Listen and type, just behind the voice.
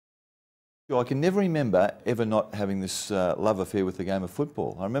I can never remember ever not having this love affair with the game of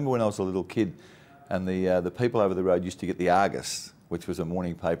football. I remember when I was a little kid and the people over the road used to get the Argus, which was a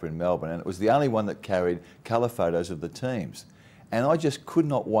morning paper in Melbourne, and it was the only one that carried colour photos of the teams. And I just could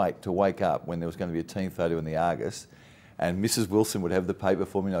not wait to wake up when there was going to be a team photo in the Argus, and Mrs. Wilson would have the paper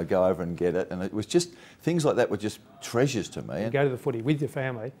for me and I'd go over and get it, and it was just, things like that were just treasures to me. You go to the footy with your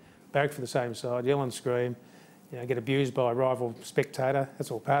family, barrack for the same side, yell and scream, you know, get abused by a rival spectator,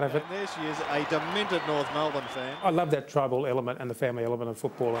 that's all part of it. And there she is, a demented North Melbourne fan. I love that tribal element and the family element of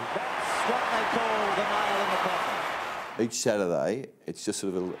football. And that's what they call the nail in the coffin. Each Saturday, it's just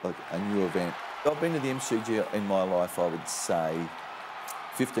sort of a new event. I've been to the MCG in my life, I would say,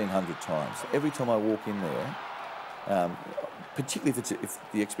 1,500 times. Every time I walk in there, particularly if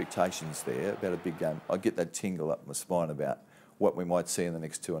the expectation's there about a big game, I get that tingle up my spine about what we might see in the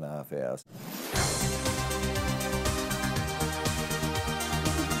next 2.5 hours.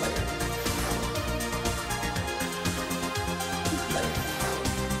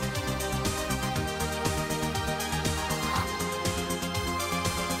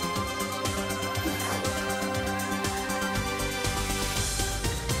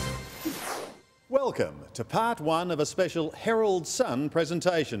 Welcome to part one of a special Herald Sun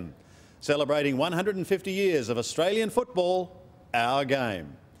presentation, celebrating 150 years of Australian football, our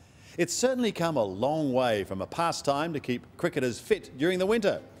game. It's certainly come a long way from a pastime to keep cricketers fit during the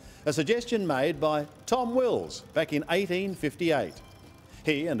winter, a suggestion made by Tom Wills back in 1858.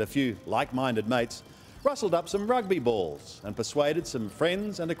 He and a few like-minded mates rustled up some rugby balls and persuaded some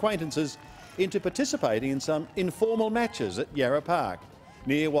friends and acquaintances into participating in some informal matches at Yarra Park,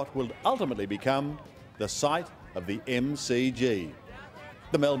 near what will ultimately become the site of the MCG.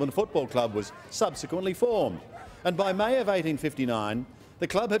 The Melbourne Football Club was subsequently formed, and by May of 1859, the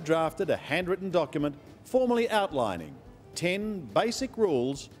club had drafted a handwritten document formally outlining 10 basic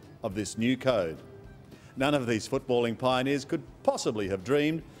rules of this new code. None of these footballing pioneers could possibly have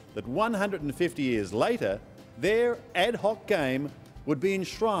dreamed that 150 years later, their ad hoc game would be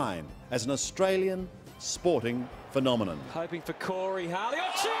enshrined as an Australian sporting phenomenon. Hoping for Corey Harley. Oh,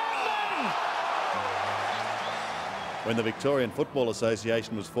 when the Victorian Football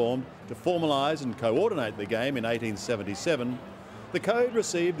Association was formed to formalise and coordinate the game in 1877, the code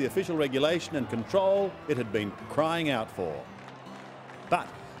received the official regulation and control it had been crying out for. But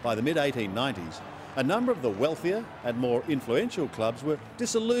by the mid-1890s, a number of the wealthier and more influential clubs were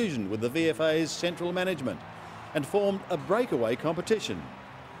disillusioned with the VFA's central management and formed a breakaway competition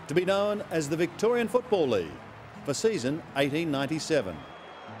to be known as the Victorian Football League for season 1897.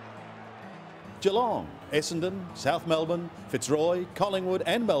 Geelong, Essendon, South Melbourne, Fitzroy, Collingwood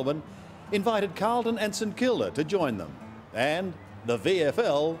and Melbourne invited Carlton and St Kilda to join them, and the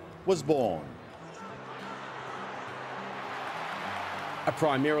VFL was born. A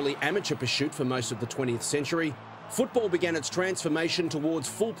primarily amateur pursuit for most of the 20th century, football began its transformation towards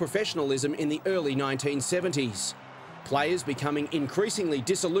full professionalism in the early 1970s. Players becoming increasingly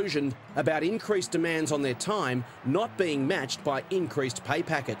disillusioned about increased demands on their time not being matched by increased pay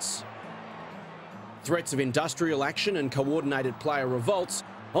packets. Threats of industrial action and coordinated player revolts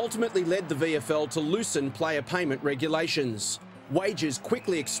ultimately led the VFL to loosen player payment regulations, wages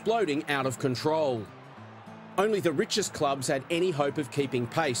quickly exploding out of control. Only the richest clubs had any hope of keeping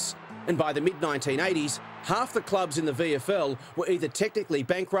pace, and by the mid-1980s, half the clubs in the VFL were either technically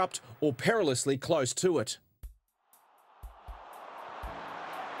bankrupt or perilously close to it.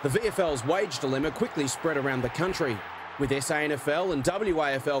 The VFL's wage dilemma quickly spread around the country, with SANFL and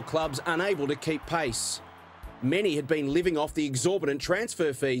WAFL clubs unable to keep pace. Many had been living off the exorbitant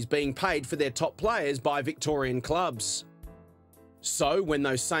transfer fees being paid for their top players by Victorian clubs. So, when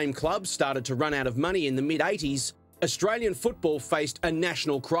those same clubs started to run out of money in the mid-80s, Australian football faced a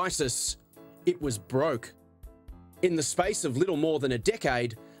national crisis. It was broke. In the space of little more than a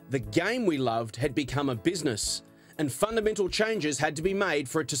decade, the game we loved had become a business, and fundamental changes had to be made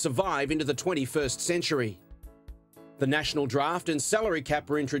for it to survive into the 21st century. The national draft and salary cap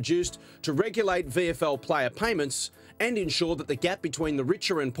were introduced to regulate VFL player payments and ensure that the gap between the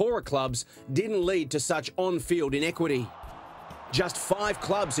richer and poorer clubs didn't lead to such on-field inequity. Just 5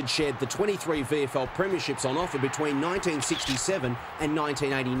 clubs had shared the 23 VFL premierships on offer between 1967 and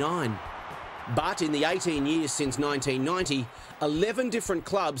 1989. But in the 18 years since 1990, 11 different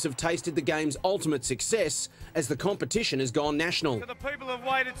clubs have tasted the game's ultimate success as the competition has gone national. The people have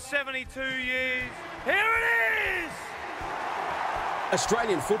waited 72 years. Here it is!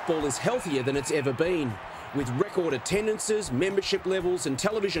 Australian football is healthier than it's ever been, with record attendances, membership levels and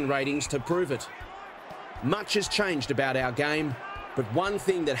television ratings to prove it. Much has changed about our game, but one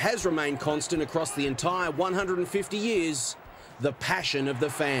thing that has remained constant across the entire 150 years, the passion of the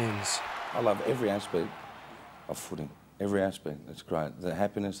fans. I love every aspect of footy, every aspect. It's great. The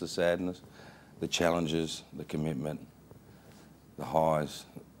happiness, the sadness, the challenges, the commitment, the highs,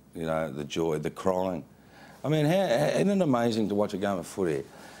 you know, the joy, the crying. I mean, isn't it amazing to watch a game of footy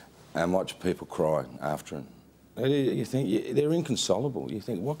and watch people cry after it? You think they're inconsolable. You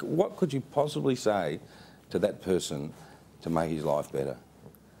think, what could you possibly say to that person to make his life better?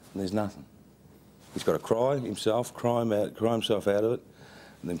 And there's nothing. He's got to cry himself, cry himself out of it,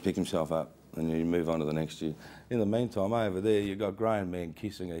 and then pick himself up, and you move on to the next year. In the meantime, over there, you've got grown men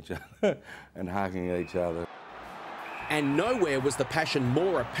kissing each other and hugging each other. And nowhere was the passion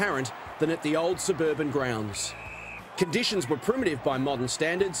more apparent than at the old suburban grounds. Conditions were primitive by modern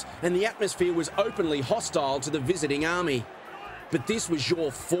standards, and the atmosphere was openly hostile to the visiting army. But this was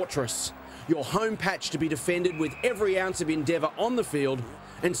your fortress, your home patch to be defended with every ounce of endeavour on the field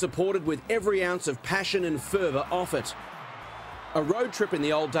and supported with every ounce of passion and fervour off it. A road trip in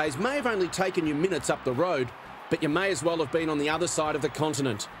the old days may have only taken you minutes up the road, but you may as well have been on the other side of the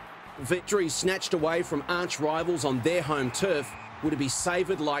continent. Victories snatched away from arch rivals on their home turf were to be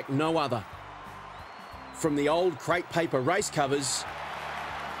savoured like no other. From the old crepe paper race covers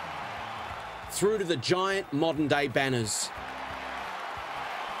through to the giant modern day banners.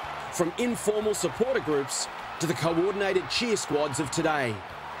 From informal supporter groups to the coordinated cheer squads of today.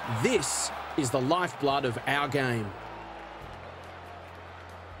 This is the lifeblood of our game.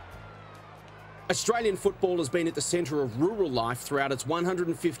 Australian football has been at the centre of rural life throughout its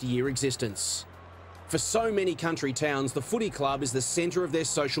 150-year existence. For so many country towns, the footy club is the centre of their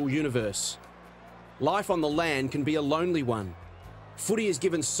social universe. Life on the land can be a lonely one. Footy has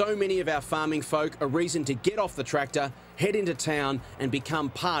given so many of our farming folk a reason to get off the tractor, head into town and become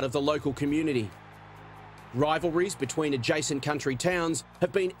part of the local community. Rivalries between adjacent country towns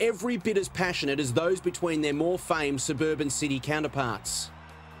have been every bit as passionate as those between their more famed suburban city counterparts.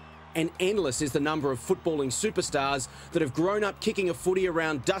 And endless is the number of footballing superstars that have grown up kicking a footy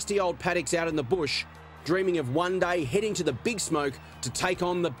around dusty old paddocks out in the bush, dreaming of one day heading to the big smoke to take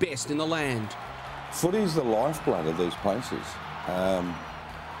on the best in the land. Footy's the lifeblood of these places.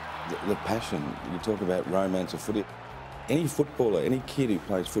 The passion, you talk about romance of footy. Any footballer, any kid who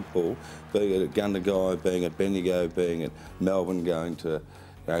plays football, being at Gundagai, being at Bendigo, being at Melbourne, going to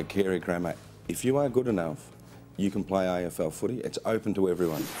Carey Grammar, if you are good enough, you can play AFL footy. It's open to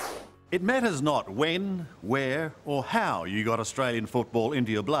everyone. It matters not when, where or how you got Australian football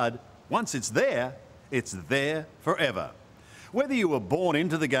into your blood. Once it's there forever. Whether you were born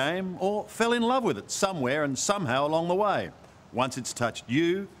into the game or fell in love with it somewhere and somehow along the way. Once it's touched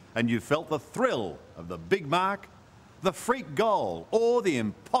you and you felt the thrill of the big mark, the freak goal or the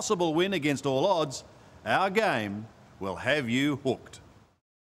impossible win against all odds, our game will have you hooked.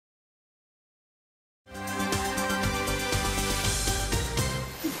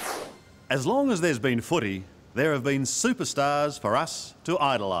 As long as there's been footy, there have been superstars for us to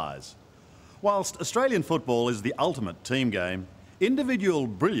idolise. Whilst Australian football is the ultimate team game, individual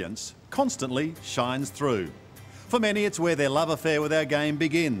brilliance constantly shines through. For many, it's where their love affair with our game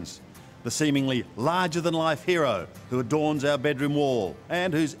begins. The seemingly larger-than-life hero who adorns our bedroom wall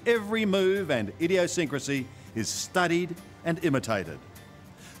and whose every move and idiosyncrasy is studied and imitated.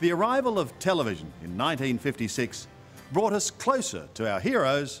 The arrival of television in 1956 brought us closer to our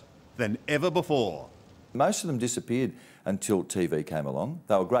heroes than ever before. Most of them disappeared until TV came along.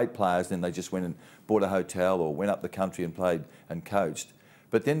 They were great players, then they just went and bought a hotel or went up the country and played and coached.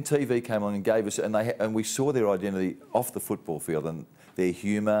 But then TV came along and gave us, and we saw their identity off the football field and their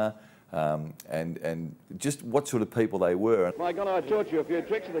humour and just what sort of people they were. My God, I taught you a few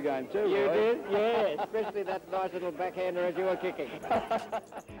tricks of the game too. You did? Yeah, especially that nice little backhander as you were kicking.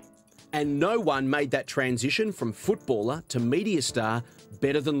 And no one made that transition from footballer to media star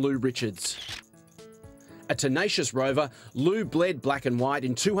better than Lou Richards. A tenacious rover, Lou bled black and white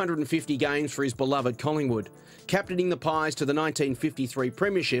in 250 games for his beloved Collingwood, captaining the Pies to the 1953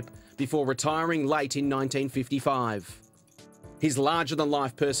 Premiership before retiring late in 1955. His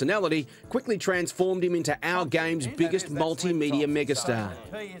larger-than-life personality quickly transformed him into our game's biggest multimedia megastar.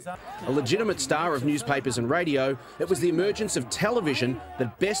 A legitimate star of newspapers and radio, it was the emergence of television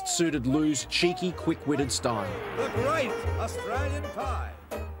that best suited Lou's cheeky, quick-witted style. The great Australian pie.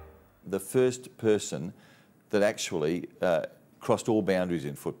 The first person that actually crossed all boundaries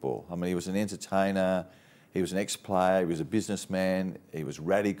in football. I mean, he was an entertainer, he was an ex-player, he was a businessman, he was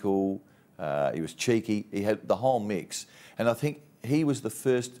radical, he was cheeky, he had the whole mix. And I think he was the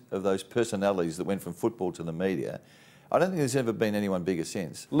first of those personalities that went from football to the media. I don't think there's ever been anyone bigger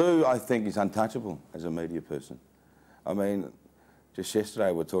since. Lou, I think, is untouchable as a media person. I mean, just yesterday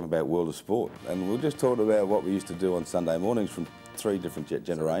we were talking about World of Sport, and we were just talking about what we used to do on Sunday mornings from three different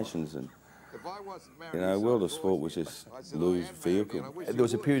generations. And You know, World of Sport was just Lou's vehicle. There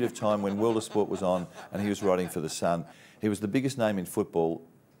was a period of time when World of Sport was on and he was writing for The Sun. He was the biggest name in football,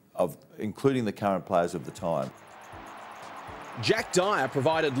 including the current players of the time. Jack Dyer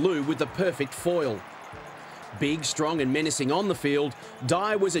provided Lou with the perfect foil. Big, strong and menacing on the field,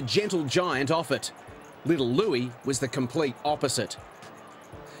 Dyer was a gentle giant off it. Little Louie was the complete opposite.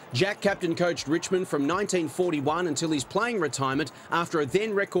 Jack captain-coached Richmond from 1941 until his playing retirement after a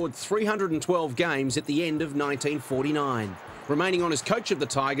then-record 312 games at the end of 1949, remaining on as coach of the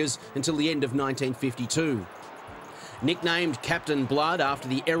Tigers until the end of 1952. Nicknamed Captain Blood after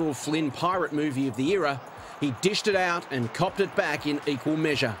the Errol Flynn pirate movie of the era, he dished it out and copped it back in equal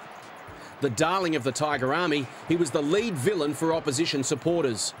measure. The darling of the Tiger Army, he was the lead villain for opposition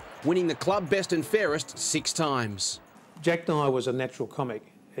supporters, winning the club best and fairest 6 times. Jack Dyer was a natural comic.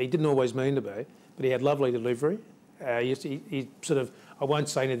 He didn't always mean to be, but he had lovely delivery. He sort of, I won't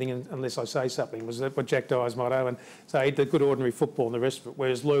say anything unless I say something, was what Jack Dyer's motto, and so he did good ordinary football and the rest of it,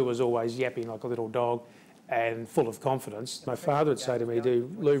 whereas Lou was always yapping like a little dog and full of confidence. My father would say to me,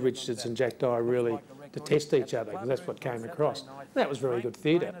 do Lou Richards and Jack Dyer really detest each other? Because that's what came across. And that was very good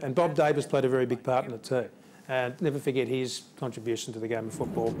theatre. And Bob Davis played a very big part in it too. And never forget his contribution to the game of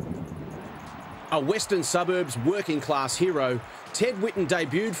football. A Western Suburbs working-class hero, Ted Whitten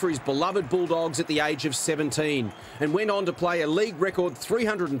debuted for his beloved Bulldogs at the age of 17 and went on to play a league record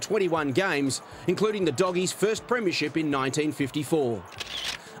 321 games, including the Doggies' first premiership in 1954.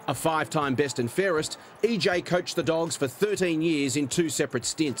 A 5-time best and fairest, EJ coached the Dogs for 13 years in 2 separate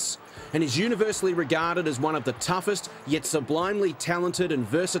stints and is universally regarded as one of the toughest yet sublimely talented and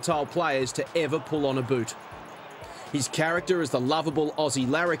versatile players to ever pull on a boot. His character as the lovable Aussie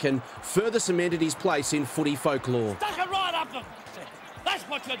larrikin further cemented his place in footy folklore. Stuck it right up them. That's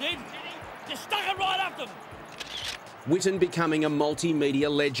what you did. You stuck it right up them. Whitten becoming a multimedia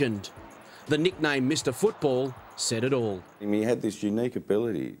legend. The nickname Mr. Football said it all. He had this unique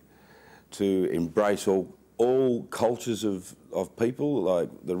ability to embrace all cultures of people, like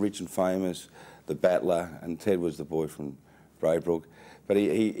the rich and famous, the battler, and Ted was the boy from Braybrook. But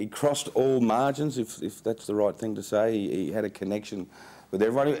he crossed all margins, if that's the right thing to say. He had a connection with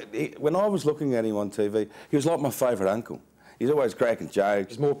everyone. When I was looking at him on TV, he was like my favourite uncle. He's always cracking jokes.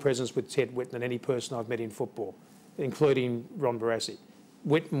 There's more presence with Ted Whitten than any person I've met in football, including Ron Barassi.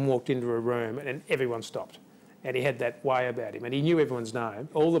 Whitten walked into a room and everyone stopped. And he had that way about him, and he knew everyone's name.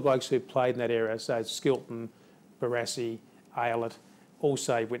 All the blokes who played in that era, so Skilton, Barassi, Aylett, all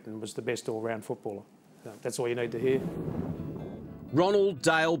say Whitten was the best all-round footballer. So that's all you need to hear. Ronald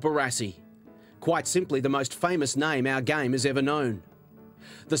Dale Barassi. Quite simply the most famous name our game has ever known.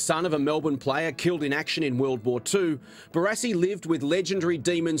 The son of a Melbourne player killed in action in World War II, Barassi lived with legendary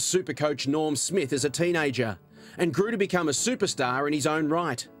Demons supercoach Norm Smith as a teenager and grew to become a superstar in his own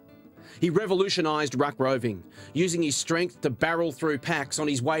right. He revolutionised ruck roving, using his strength to barrel through packs on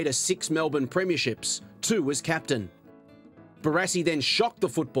his way to 6 Melbourne premierships, 2 as captain. Barassi then shocked the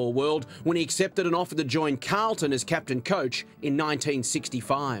football world when he accepted an offer to join Carlton as captain-coach in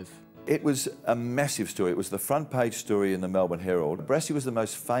 1965. It was a massive story. It was the front page story in the Melbourne Herald. Barassi was the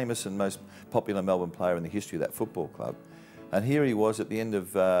most famous and most popular Melbourne player in the history of that football club. And here he was at the end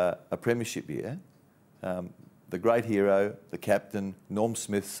of a premiership year, the great hero, the captain, Norm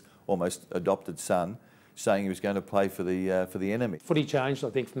Smith's almost adopted son, saying he was going to play for the enemy. Footy changed, I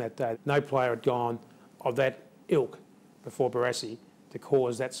think, from that day. No player had gone of that ilk before Barassi to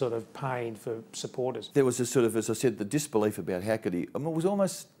cause that sort of pain for supporters. There was a sort of, as I said, the disbelief about how could he, it was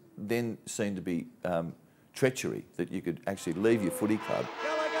almost then seen to be treachery, that you could actually leave your footy club.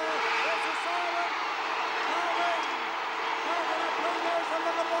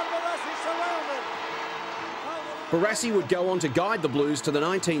 Barassi would go on to guide the Blues to the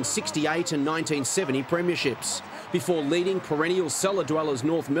 1968 and 1970 premierships, before leading perennial cellar dwellers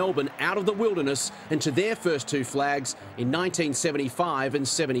North Melbourne out of the wilderness and to their first 2 flags in 1975 and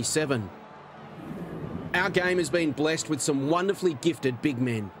 77. Our game has been blessed with some wonderfully gifted big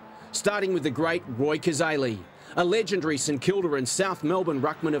men, starting with the great Roy Cazaly, a legendary St Kilda and South Melbourne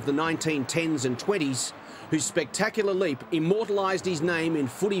ruckman of the 1910s and 20s, whose spectacular leap immortalised his name in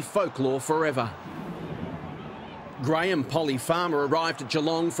footy folklore forever. Graham Polly Farmer arrived at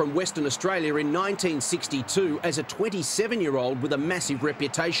Geelong from Western Australia in 1962 as a 27-year-old with a massive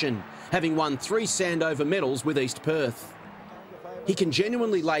reputation, having won 3 Sandover medals with East Perth. He can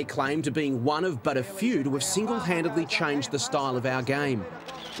genuinely lay claim to being one of but a few to have single-handedly changed the style of our game,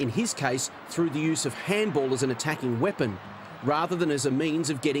 in his case through the use of handball as an attacking weapon, rather than as a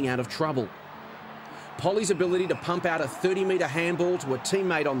means of getting out of trouble. Polly's ability to pump out a 30-metre handball to a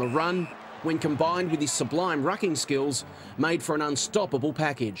teammate on the run, when combined with his sublime rucking skills, made for an unstoppable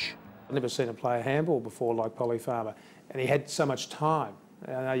package. I've never seen him play a handball before like Polly Farmer, and he had so much time.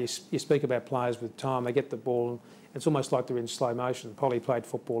 I know you speak about players with time, they get the ball, and it's almost like they're in slow motion. Polly played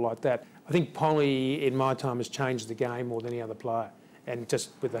football like that. I think Polly, in my time, has changed the game more than any other player, and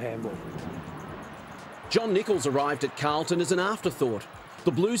just with the handball. John Nicholls arrived at Carlton as an afterthought.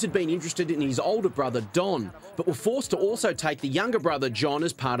 The Blues had been interested in his older brother, Don, but were forced to also take the younger brother, John,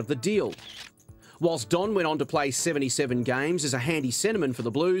 as part of the deal. Whilst Don went on to play 77 games as a handy centreman for the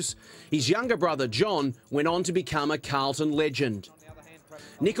Blues, his younger brother, John, went on to become a Carlton legend.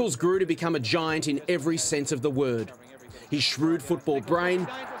 Nicholls grew to become a giant in every sense of the word. His shrewd football brain,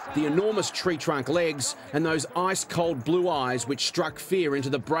 the enormous tree trunk legs, and those ice-cold blue eyes which struck fear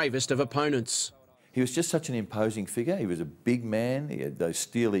into the bravest of opponents. He was just such an imposing figure. He was a big man. He had those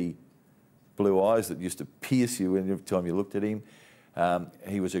steely blue eyes that used to pierce you every time you looked at him.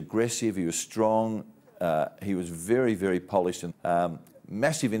 He was aggressive, he was strong, he was very, very polished, and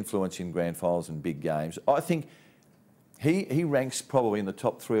massive influence in grand finals and big games. I think he ranks probably in the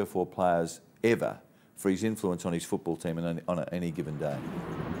top 3 or 4 players ever for his influence on his football team on any given day.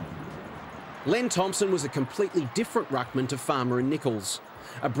 Len Thompson was a completely different ruckman to Farmer and Nicholls.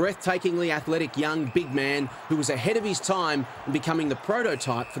 A breathtakingly athletic young big man who was ahead of his time and becoming the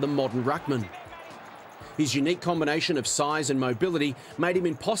prototype for the modern ruckman. His unique combination of size and mobility made him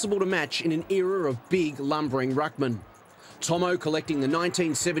impossible to match in an era of big, lumbering ruckmen. Tomo collecting the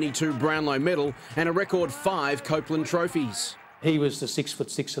 1972 Brownlow medal and a record 5 Copeland trophies. He was the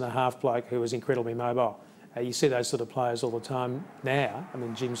 6'6.5" bloke who was incredibly mobile. You see those sort of players all the time now. I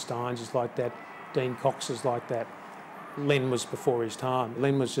mean, Jim Steins is like that, Dean Cox is like that. Len was before his time.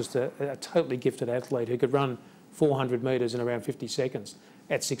 Len was just a totally gifted athlete who could run 400 metres in around 50 seconds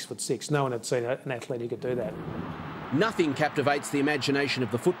at 6'6". No one had seen an athlete who could do that. Nothing captivates the imagination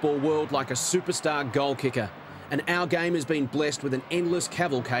of the football world like a superstar goal kicker, and our game has been blessed with an endless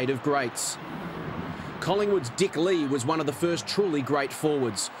cavalcade of greats. Collingwood's Dick Lee was one of the first truly great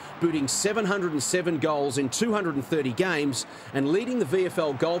forwards, booting 707 goals in 230 games and leading the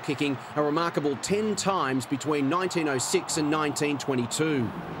VFL goal kicking a remarkable 10 times between 1906 and 1922.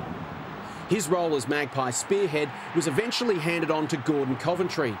 His role as Magpie spearhead was eventually handed on to Gordon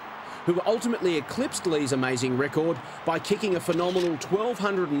Coventry, who ultimately eclipsed Lee's amazing record by kicking a phenomenal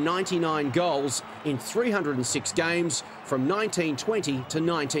 1,299 goals in 306 games from 1920 to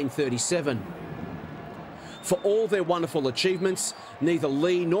 1937. For all their wonderful achievements, neither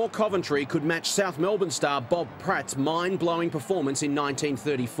Lee nor Coventry could match South Melbourne star Bob Pratt's mind-blowing performance in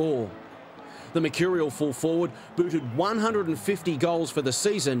 1934. The mercurial full forward booted 150 goals for the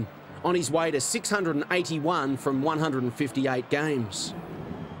season, on his way to 681 from 158 games.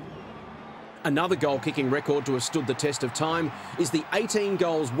 Another goal-kicking record to have stood the test of time is the 18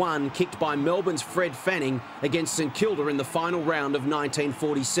 goals won kicked by Melbourne's Fred Fanning against St Kilda in the final round of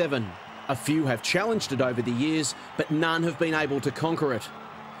 1947. A few have challenged it over the years, but none have been able to conquer it.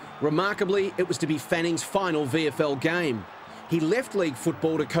 Remarkably, it was to be Fanning's final VFL game. He left league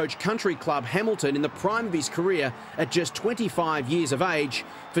football to coach country club Hamilton in the prime of his career at just 25 years of age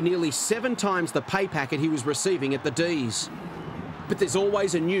for nearly 7 times the pay packet he was receiving at the D's. But there's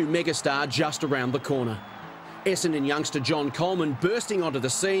always a new megastar just around the corner. Essendon youngster John Coleman bursting onto the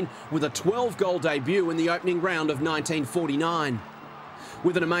scene with a 12-goal debut in the opening round of 1949.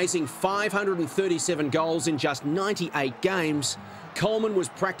 With an amazing 537 goals in just 98 games, Coleman was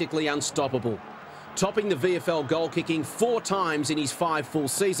practically unstoppable, topping the VFL goal kicking 4 times in his 5 full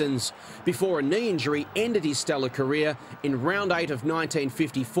seasons before a knee injury ended his stellar career in round 8 of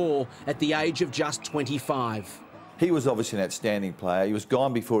 1954 at the age of just 25. He was obviously an outstanding player. He was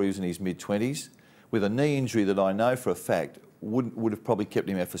gone before he was in his mid-20s with a knee injury that I know for a fact would have probably kept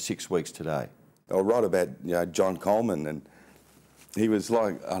him out for 6 weeks today. I'll write about John Coleman, and he was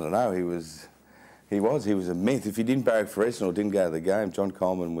like, I don't know, he was a myth. If he didn't barrack for Essendon or didn't go to the game, John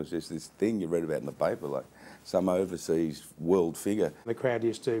Coleman was just this thing you read about in the paper, like some overseas world figure. The crowd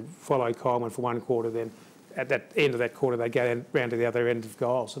used to follow Coleman for 1 quarter, then at that end of that quarter they'd go round to the other end of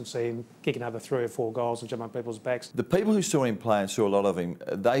goals and see him kick another 3 or 4 goals and jump on people's backs. The people who saw him play and saw a lot of him,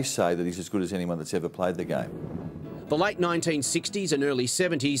 they say that he's as good as anyone that's ever played the game. The late 1960s and early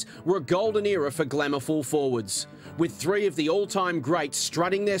 70s were a golden era for glamour full forwards, with 3 of the all-time greats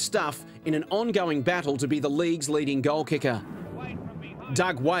strutting their stuff in an ongoing battle to be the league's leading goal kicker.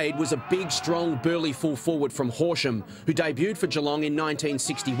 Doug Wade was a big, strong, burly full forward from Horsham who debuted for Geelong in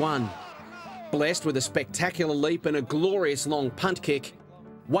 1961. Blessed with a spectacular leap and a glorious long punt kick,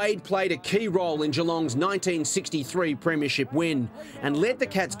 Wade played a key role in Geelong's 1963 premiership win and led the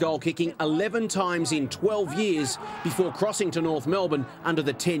Cats goal kicking 11 times in 12 years before crossing to North Melbourne under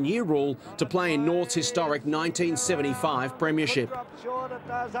the 10-year rule to play in North's historic 1975 premiership. Short it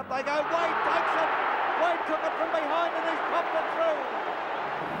does, up they go, Wade takes it, Wade took it from behind and he's popped it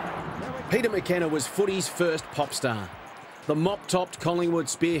through. Peter McKenna was footy's first pop star. The mop-topped Collingwood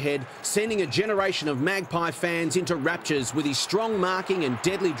spearhead sending a generation of Magpie fans into raptures with his strong marking and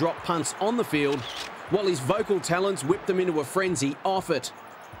deadly drop punts on the field, while his vocal talents whipped them into a frenzy off it.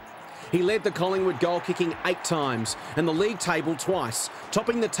 He led the Collingwood goal kicking 8 times and the league table twice,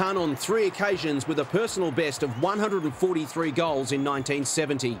 topping the ton on 3 occasions with a personal best of 143 goals in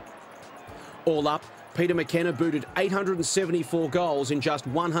 1970. All up, Peter McKenna booted 874 goals in just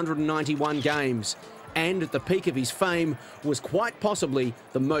 191 games, and at the peak of his fame was quite possibly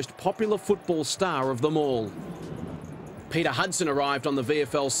the most popular football star of them all. Peter Hudson arrived on the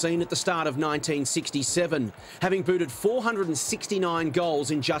VFL scene at the start of 1967, having booted 469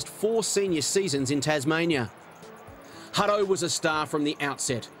 goals in just 4 senior seasons in Tasmania. Hutto was a star from the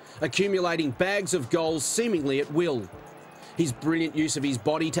outset, accumulating bags of goals seemingly at will. His brilliant use of his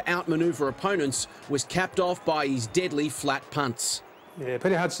body to outmanoeuvre opponents was capped off by his deadly flat punts. Yeah,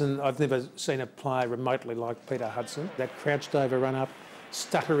 Peter Hudson, I've never seen a player remotely like Peter Hudson. That crouched over run-up,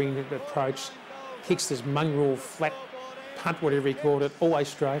 stuttering approach, kicks this mongrel flat punt, whatever he called it, always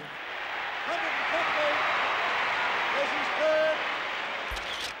straight.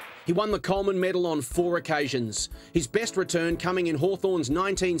 He won the Coleman Medal on 4 occasions, his best return coming in Hawthorn's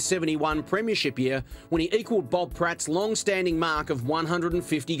 1971 premiership year when he equalled Bob Pratt's long-standing mark of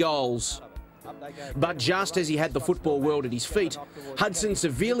 150 goals. But just as he had the football world at his feet, Hudson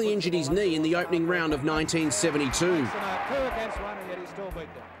severely injured his knee in the opening round of 1972.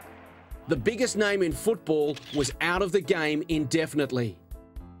 The biggest name in football was out of the game indefinitely.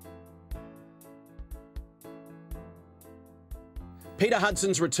 Peter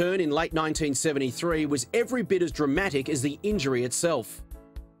Hudson's return in late 1973 was every bit as dramatic as the injury itself.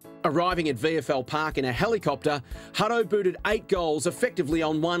 Arriving at VFL Park in a helicopter, Hutto booted 8 goals effectively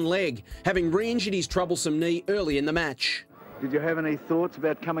on one leg, having re-injured his troublesome knee early in the match. Did you have any thoughts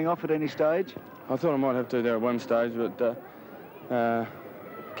about coming off at any stage? I thought I might have to there at one stage, but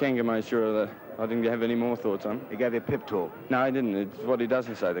Kanga made sure that I didn't have any more thoughts on. He gave you a pep talk? No, he didn't. It's what he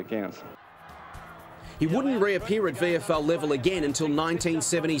doesn't say that counts. He wouldn't reappear at VFL level again until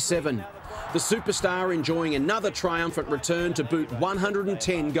 1977. The superstar enjoying another triumphant return to boot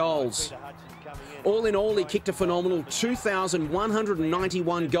 110 goals. All in all, he kicked a phenomenal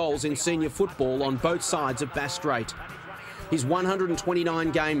 2,191 goals in senior football on both sides of Bass Strait. His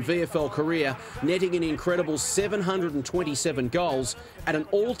 129-game VFL career netting an incredible 727 goals at an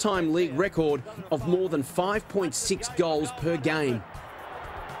all-time league record of more than 5.6 goals per game.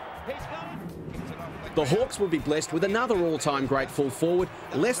 The Hawks would be blessed with another all-time great full forward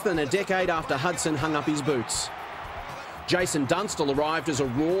less than a decade after Hudson hung up his boots. Jason Dunstall arrived as a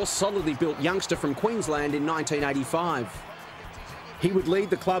raw, solidly built youngster from Queensland in 1985. He would lead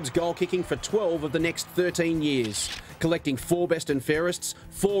the club's goal kicking for 12 of the next 13 years, collecting 4 best and fairests,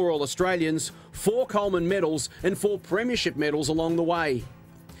 4 All-Australians, 4 Coleman medals and 4 premiership medals along the way.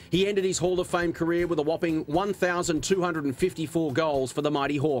 He ended his Hall of Fame career with a whopping 1,254 goals for the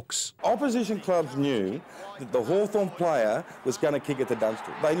mighty Hawks. Opposition clubs knew that the Hawthorn player was going to kick it to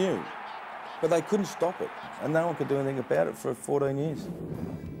Dunstall. They knew, but they couldn't stop it, and no one could do anything about it for 14 years.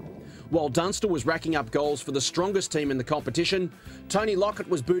 While Dunstall was racking up goals for the strongest team in the competition, Tony Lockett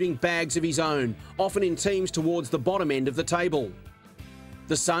was booting bags of his own, often in teams towards the bottom end of the table.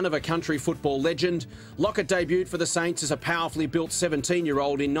 The son of a country football legend, Lockett debuted for the Saints as a powerfully built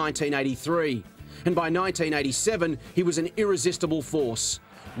 17-year-old in 1983. And by 1987, he was an irresistible force.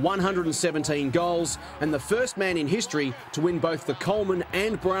 117 goals and the first man in history to win both the Coleman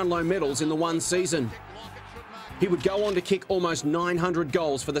and Brownlow medals in the one season. He would go on to kick almost 900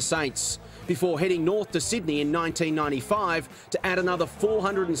 goals for the Saints, before heading north to Sydney in 1995 to add another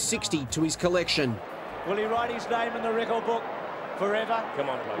 460 to his collection. Will he write his name in the record book forever? Come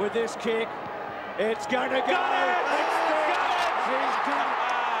on, play. With this kick, it's going to go. It's done.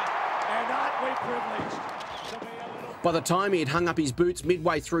 And aren't we privileged? By the time he had hung up his boots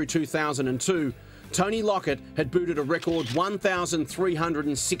midway through 2002, Tony Lockett had booted a record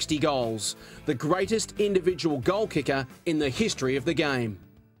 1,360 goals, the greatest individual goal kicker in the history of the game.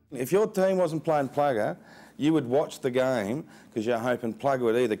 If your team wasn't playing Plugger, you would watch the game because you're hoping Plugger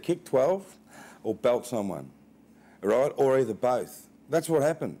would either kick 12 or belt someone, right? Or either both. That's what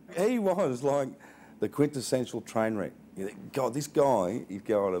happened. He was like the quintessential train wreck. You think, God, this guy, he's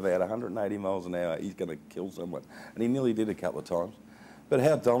going about 180 miles an hour, he's going to kill someone. And he nearly did a couple of times. But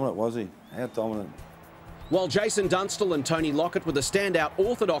how dominant was he? How dominant? While Jason Dunstall and Tony Lockett were the standout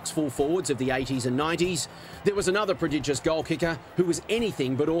orthodox full forwards of the 80s and 90s, there was another prodigious goal kicker who was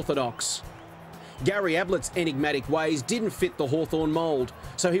anything but orthodox. Gary Ablett's enigmatic ways didn't fit the Hawthorn mould,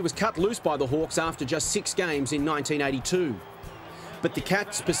 so he was cut loose by the Hawks after just 6 games in 1982. But the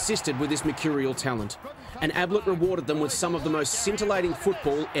Cats persisted with this mercurial talent, and Ablett rewarded them with some of the most scintillating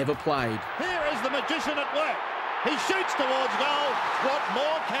football ever played. Here is the magician at work. He shoots towards goal. What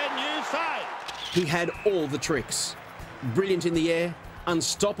more can you say? He had all the tricks. Brilliant in the air,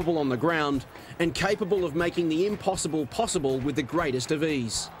 unstoppable on the ground, and capable of making the impossible possible with the greatest of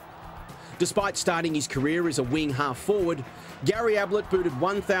ease. Despite starting his career as a wing half-forward, Gary Ablett booted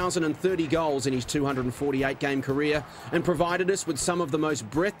 1,030 goals in his 248-game career and provided us with some of the most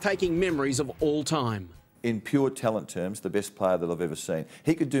breathtaking memories of all time. In pure talent terms, the best player that I've ever seen.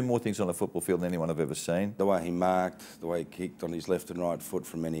 He could do more things on a football field than anyone I've ever seen. The way he marked, the way he kicked on his left and right foot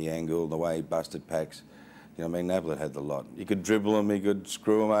from any angle, the way he busted packs. You know, I mean, Ablett had the lot. You could dribble him, he could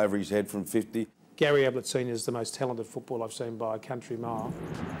screw him over his head from 50. Gary Ablett's seen as the most talented footballer I've seen by a country mile.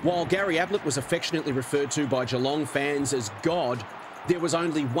 While Gary Ablett was affectionately referred to by Geelong fans as God, there was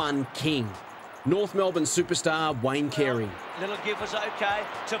only one king. North Melbourne superstar Wayne Carey. Little give was okay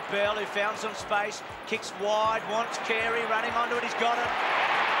to Bell, who found some space, kicks wide, wants Carey, running onto it, he's got it.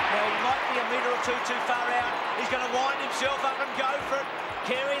 Now he might be a metre or two too far out. He's going to wind himself up and go for it.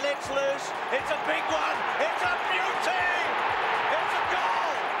 Carey lets loose. It's a big one. It's a beauty. It's a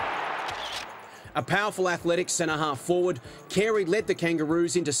goal. A powerful athletic centre-half forward, Carey led the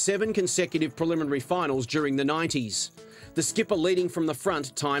Kangaroos into 7 consecutive preliminary finals during the 90s. The skipper leading from the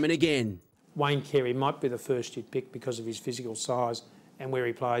front time and again. Wayne Carey might be the first you'd pick because of his physical size and where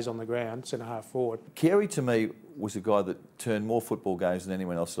he plays on the ground, centre-half forward. Carey, to me, was a guy that turned more football games than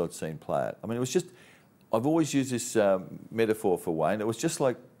anyone else that I'd seen play it. I mean, it was just... I've always used this metaphor for Wayne. It was just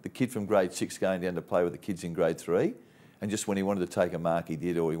like the kid from grade 6 going down to play with the kids in grade 3, and just when he wanted to take a mark, he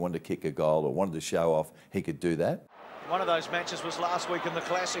did, or he wanted to kick a goal or wanted to show off, he could do that. One of those matches was last week in the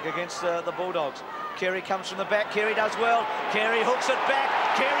Classic against the Bulldogs. Carey comes from the back. Carey does well. Carey hooks it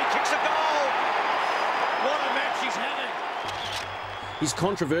back. Carey kicks a goal. What a match he's having. His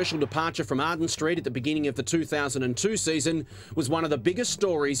controversial departure from Arden Street at the beginning of the 2002 season was one of the biggest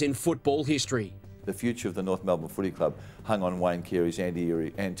stories in football history. The future of the North Melbourne Footy Club hung on Wayne Carey's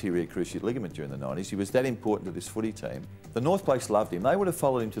anterior cruciate ligament during the 90s. He was that important to this footy team. The North Blokes loved him. They would have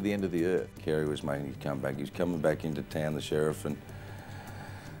followed him to the end of the earth. Carey was making his comeback. He was coming back into town, the Sheriff, and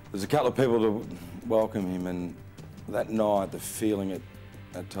there's a couple of people to welcome him, and that night, the feeling at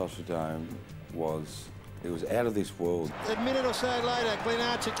Telstra Dome was, it was out of this world. A minute or so later, Glenn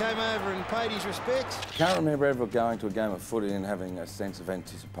Archer came over and paid his respects. I can't remember ever going to a game of footy and having a sense of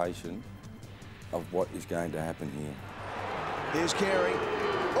anticipation of what is going to happen here. Here's Carey.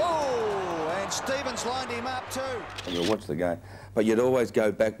 Oh, and Stevens lined him up too. You'll watch the game, but you'd always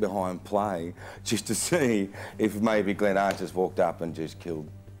go back behind play just to see if maybe Glenn Archer's walked up and just killed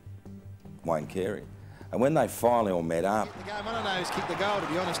Wayne Carey. And when they finally all met up... The game, I don't know who's kicked the goal, to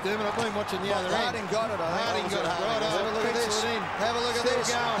be honest, Dermot. I've been watching the other end. Harding got it, I think. Harding got it, right. Have a look at this. Have a look at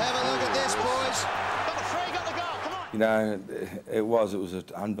this. Have a look at this, boys. Got the free, got the goal, come on. You know, it was an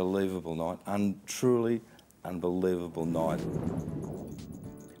unbelievable night, truly unbelievable night.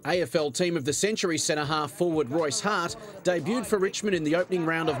 AFL Team of the Century centre-half forward Royce Hart debuted for Richmond in the opening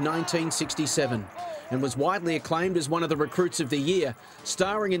round of 1967 and was widely acclaimed as one of the recruits of the year,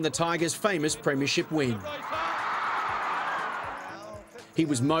 starring in the Tigers' famous premiership win. He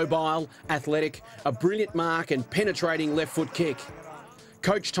was mobile, athletic, a brilliant mark and penetrating left-foot kick.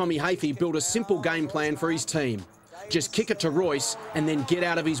 Coach Tommy Hafey built a simple game plan for his team. Just kick it to Royce and then get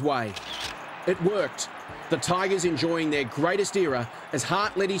out of his way. It worked. The Tigers enjoying their greatest era as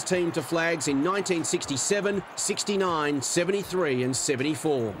Hart led his team to flags in 1967, 69, 73 and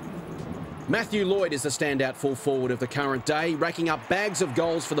 74. Matthew Lloyd is the standout full forward of the current day, racking up bags of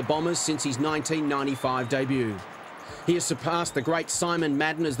goals for the Bombers since his 1995 debut. He has surpassed the great Simon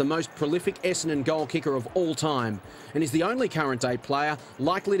Madden as the most prolific Essendon goal kicker of all time and is the only current day player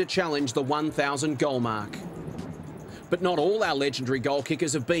likely to challenge the 1,000 goal mark. But not all our legendary goal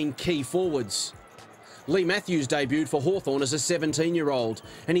kickers have been key forwards. Lee Matthews debuted for Hawthorn as a 17-year-old,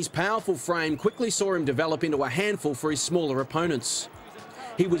 and his powerful frame quickly saw him develop into a handful for his smaller opponents.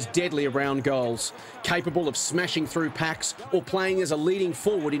 He was deadly around goals, capable of smashing through packs or playing as a leading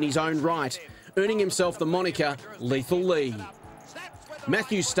forward in his own right, earning himself the moniker Lethal Lee.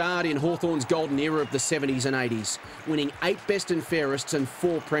 Matthews starred in Hawthorn's golden era of the 70s and 80s, winning 8 best and fairests and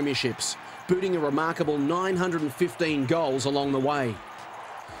 4 premierships, booting a remarkable 915 goals along the way.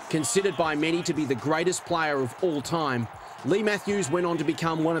 Considered by many to be the greatest player of all time, Lee Matthews went on to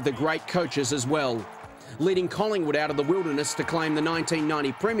become one of the great coaches as well, leading Collingwood out of the wilderness to claim the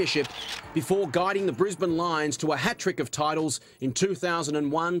 1990 premiership before guiding the Brisbane Lions to a hat-trick of titles in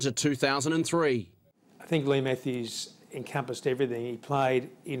 2001 to 2003. I think Lee Matthews encompassed everything. He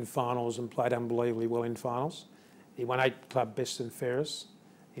played in finals and played unbelievably well in finals. He won 8 club best and fairest.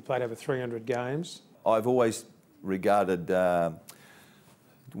 He played over 300 games. I've always regarded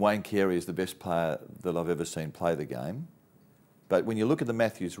Wayne Carey as the best player that I've ever seen play the game. But when you look at the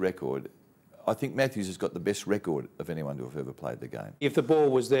Matthews record, I think Matthews has got the best record of anyone to have ever played the game. If the ball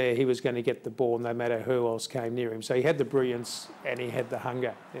was there, he was going to get the ball no matter who else came near him. So he had the brilliance and he had the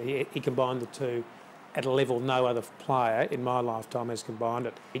hunger. He combined the two at a level no other player in my lifetime has combined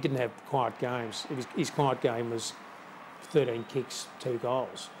it. He didn't have quiet games. His quiet game was 13 kicks, 2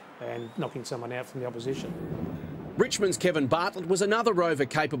 goals and knocking someone out from the opposition. Richmond's Kevin Bartlett was another rover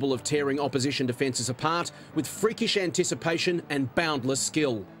capable of tearing opposition defences apart with freakish anticipation and boundless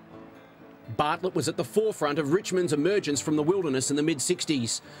skill. Bartlett was at the forefront of Richmond's emergence from the wilderness in the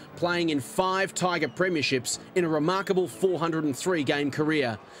mid-60s, playing in 5 Tiger premierships in a remarkable 403-game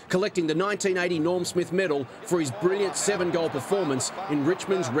career, collecting the 1980 Norm Smith medal for his brilliant 7-goal performance in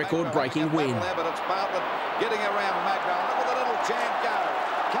Richmond's record-breaking win. But it's Bartlett getting around Magdal. Look at the little chant go.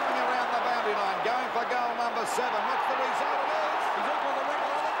 Coming around the boundary line, going for goal number 7. What's the result?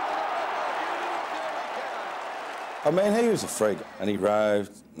 I mean, he was a freak, and he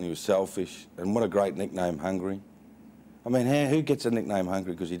roved, and he was selfish, and what a great nickname, Hungry. I mean, who gets a nickname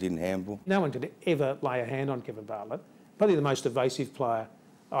Hungry because he didn't handball? No one could ever lay a hand on Kevin Bartlett. Probably the most evasive player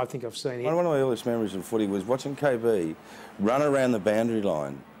I think I've seen. One of my earliest memories of footy was watching KB run around the boundary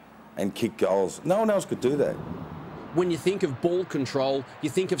line and kick goals. No one else could do that. When you think of ball control,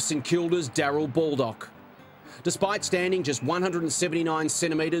 you think of St Kilda's Darryl Baldock. Despite standing just 179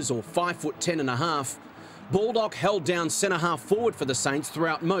 centimetres or 5'10½", Baldock held down centre-half forward for the Saints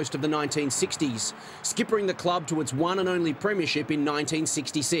throughout most of the 1960s, skippering the club to its one and only premiership in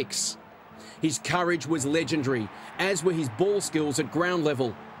 1966. His courage was legendary, as were his ball skills at ground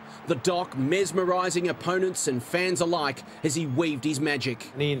level. The Doc mesmerising opponents and fans alike as he weaved his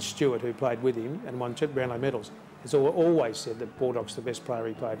magic. And Ian Stewart, who played with him and won 2 Brownlow medals, has always said that Baldock's the best player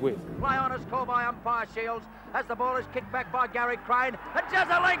he played with. Play on is called by umpire Shields as the ball is kicked back by Gary Crane. And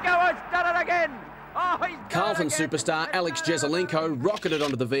Jezelenko has done it again! Carlton superstar Alex Jezelenko rocketed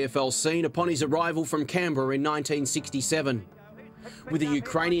onto the VFL scene upon his arrival from Canberra in 1967. With a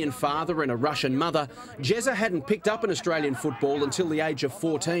Ukrainian father and a Russian mother, Jezza hadn't picked up an Australian football until the age of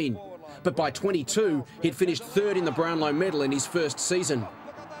 14. But by 22, he'd finished 3rd in the Brownlow medal in his first season.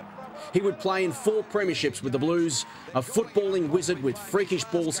 He would play in 4 premierships with the Blues, a footballing wizard with freakish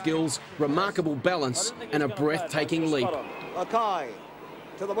ball skills, remarkable balance and a breathtaking leap. Okay.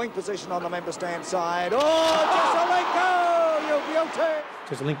 To the wing position on the member stand side. Oh, Jezelenko, you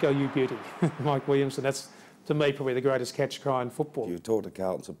beauty! Jezelenko, you beauty. Mike Williamson, that's, to me, probably the greatest catch cry in football. You talk to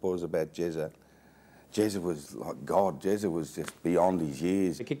Carlton supporters about Jezza. Jezza was like God. Jezza was just beyond his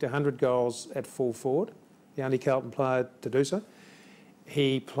years. He kicked 100 goals at full forward, the only Carlton player to do so.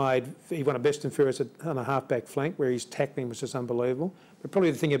 He won a best and fairest on a half-back flank where his tackling was just unbelievable. But probably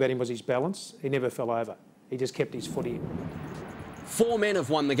the thing about him was his balance. He never fell over. He just kept his footy. 4 men have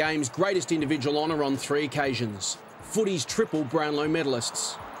won the game's greatest individual honour on 3 occasions. Footy's triple Brownlow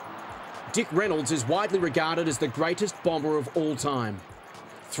medalists. Dick Reynolds is widely regarded as the greatest bomber of all time.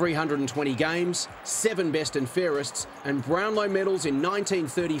 320 games, 7 best and fairests, and Brownlow medals in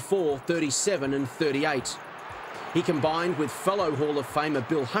 1934, 37 and 38. He combined with fellow Hall of Famer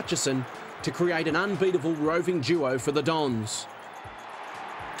Bill Hutchison to create an unbeatable roving duo for the Dons.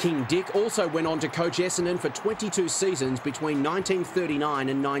 King Dick also went on to coach Essendon for 22 seasons between 1939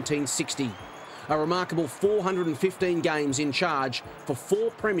 and 1960. A remarkable 415 games in charge for 4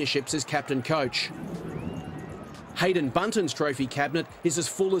 premierships as captain-coach. Hayden Bunton's trophy cabinet is as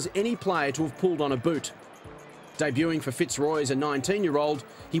full as any player to have pulled on a boot. Debuting for Fitzroy as a 19-year-old,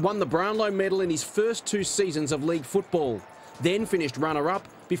 he won the Brownlow medal in his first 2 seasons of league football, then finished runner-up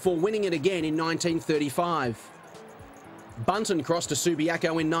before winning it again in 1935. Bunton crossed to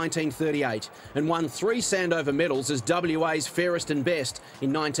Subiaco in 1938 and won 3 Sandover medals as WA's fairest and best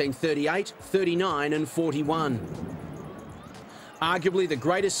in 1938, 39 and 41. Arguably the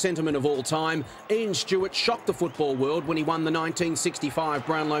greatest sentiment of all time, Ian Stewart shocked the football world when he won the 1965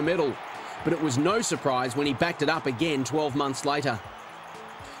 Brownlow medal, but it was no surprise when he backed it up again 12 months later.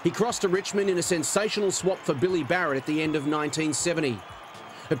 He crossed to Richmond in a sensational swap for Billy Barrett at the end of 1970.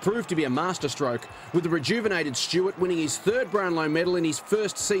 It proved to be a masterstroke, with the rejuvenated Stewart winning his 3rd Brownlow medal in his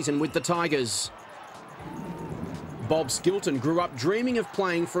first season with the Tigers. Bob Skilton grew up dreaming of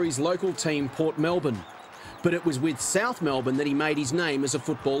playing for his local team, Port Melbourne. But it was with South Melbourne that he made his name as a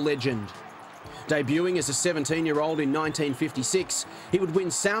football legend. Debuting as a 17-year-old in 1956, he would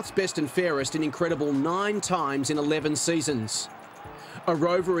win South's best and fairest an incredible 9 times in 11 seasons. A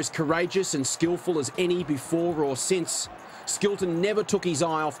rover as courageous and skillful as any before or since, Skilton never took his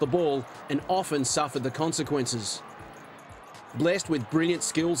eye off the ball and often suffered the consequences. Blessed with brilliant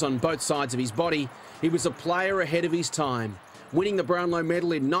skills on both sides of his body, he was a player ahead of his time, winning the Brownlow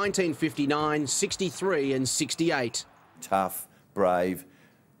medal in 1959, 63 and 68. Tough, brave.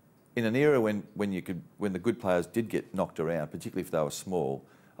 In an era when the good players did get knocked around, particularly if they were small,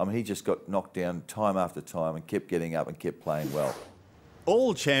 I mean, he just got knocked down time after time and kept getting up and kept playing well.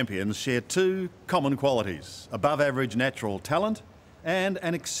 All champions share 2 common qualities: above average natural talent and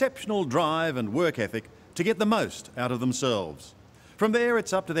an exceptional drive and work ethic to get the most out of themselves. From there,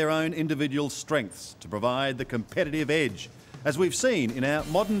 it's up to their own individual strengths to provide the competitive edge, as we've seen in our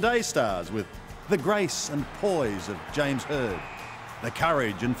modern day stars with the grace and poise of James Hird, the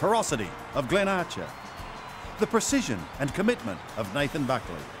courage and ferocity of Glenn Archer, the precision and commitment of Nathan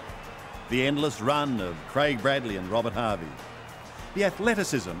Buckley, the endless run of Craig Bradley and Robert Harvey, the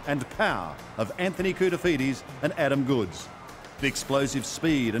athleticism and power of Anthony Koutafidis and Adam Goods, the explosive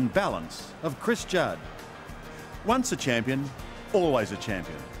speed and balance of Chris Judd. Once a champion, always a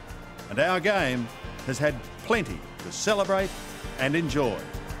champion. And our game has had plenty to celebrate and enjoy.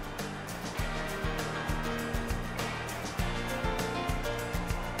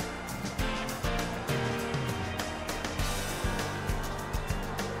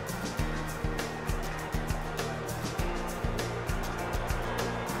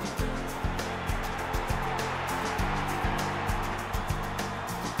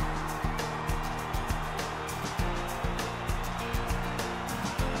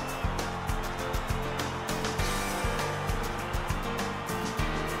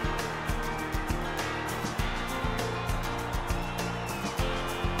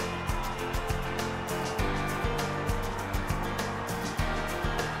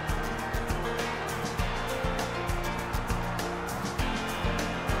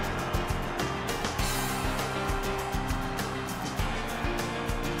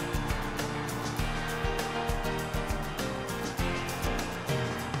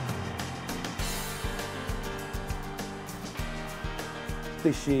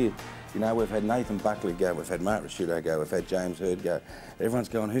 This year, you know, we've had Nathan Buckley go, we've had Mark Rashudo go, we've had James Hird go. Everyone's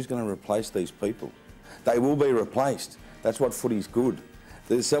going, who's going to replace these people? They will be replaced. That's what footy's good.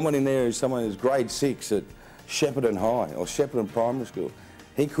 There's someone in there who's grade 6 at Shepparton High or Shepparton Primary School.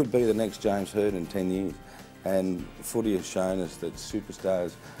 He could be the next James Hird in 10 years. And footy has shown us that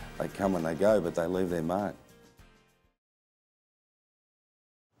superstars, they come and they go, but they leave their mark.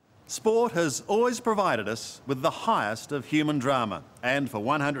 Sport has always provided us with the highest of human drama, and for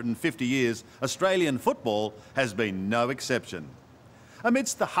 150 years, Australian football has been no exception.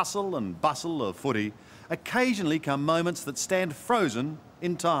 Amidst the hustle and bustle of footy, occasionally come moments that stand frozen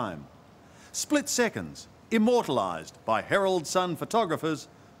in time. Split seconds, immortalised by Herald Sun photographers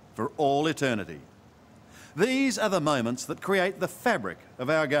for all eternity. These are the moments that create the fabric of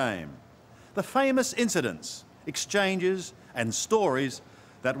our game. The famous incidents, exchanges and stories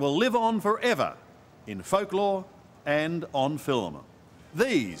that will live on forever in folklore and on film.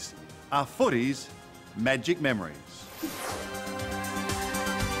 These are footy's magic memories.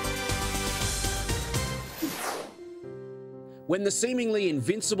 When the seemingly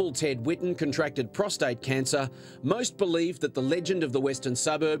invincible Ted Whitten contracted prostate cancer, most believed that the legend of the western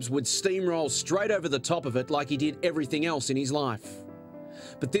suburbs would steamroll straight over the top of it like he did everything else in his life.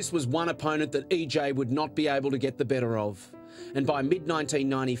 But this was one opponent that EJ would not be able to get the better of. And by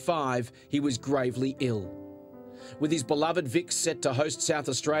mid-1995, he was gravely ill. With his beloved Vics set to host South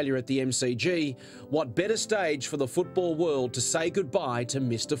Australia at the MCG, what better stage for the football world to say goodbye to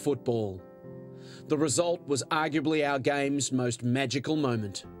Mr. Football? The result was arguably our game's most magical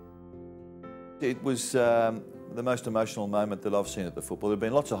moment. It was the most emotional moment that I've seen at the football. There have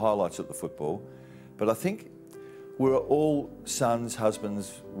been lots of highlights at the football, but I think we're all sons,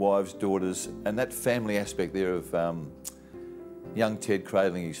 husbands, wives, daughters, and that family aspect there of young Ted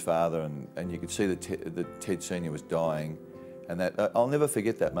cradling his father, and you could see that Ted Senior was dying, and that I'll never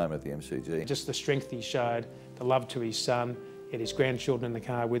forget that moment at the MCG. Just the strength he showed, the love to his son, he had his grandchildren in the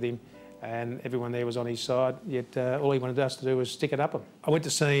car with him, and everyone there was on his side, yet all he wanted us to do was stick it up him. I went to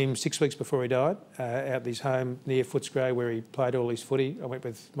see him 6 weeks before he died, out at his home near Footscray, where he played all his footy. I went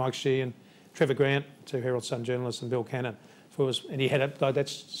with Mike Sheahan, Trevor Grant, two Herald Sun journalists, and Bill Cannon. And he had, by that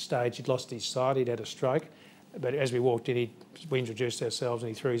stage, he'd lost his sight, he'd had a stroke. But as we walked in, we introduced ourselves and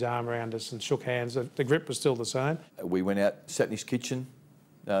he threw his arm around us and shook hands. The grip was still the same. We went out, sat in his kitchen,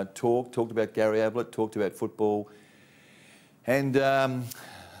 talked about Gary Ablett, talked about football. And I'm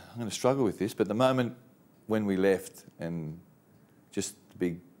going to struggle with this, but the moment when we left and just the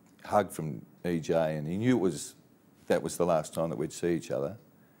big hug from EJ, and he knew that was the last time that we'd see each other.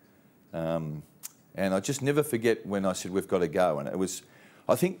 And I just never forget when I said, we've got to go. And it was,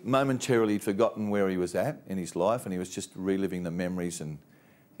 I think, momentarily he'd forgotten where he was at in his life, and he was just reliving the memories, and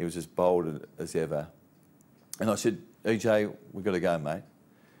he was as bold as ever. And I said, EJ, we've got to go, mate.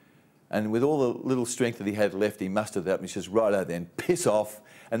 And with all the little strength that he had left, he mustered that up and he says, righto then, piss off.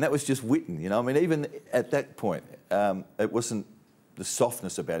 And that was just Whitten, you know. I mean, even at that point, it wasn't the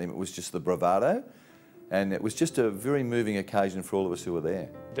softness about him, it was just the bravado. And it was just a very moving occasion for all of us who were there.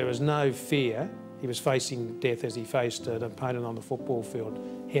 There was no fear. He was facing death as he faced an opponent on the football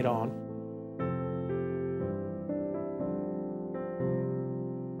field, head on.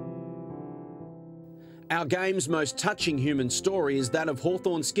 Our game's most touching human story is that of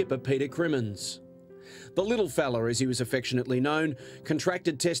Hawthorn skipper Peter Crimmins. The little fella, as he was affectionately known,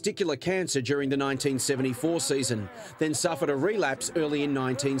 contracted testicular cancer during the 1974 season, then suffered a relapse early in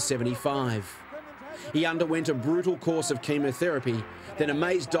 1975. He underwent a brutal course of chemotherapy, then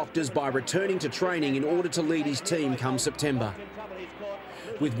amazed doctors by returning to training in order to lead his team come September.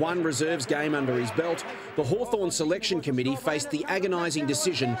 With one reserves game under his belt, the Hawthorn selection committee faced the agonising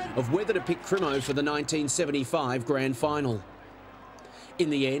decision of whether to pick Crimo for the 1975 grand final.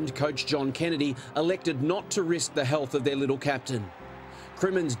 In the end, coach John Kennedy elected not to risk the health of their little captain.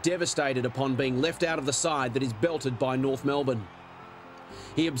 Crimmins devastated upon being left out of the side that is belted by North Melbourne.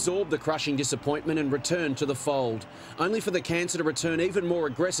 He absorbed the crushing disappointment and returned to the fold, only for the cancer to return even more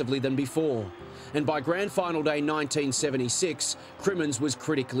aggressively than before. And by Grand Final Day 1976, Crimmins was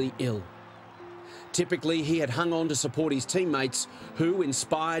critically ill. Typically, he had hung on to support his teammates who,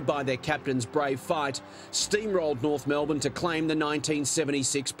 inspired by their captain's brave fight, steamrolled North Melbourne to claim the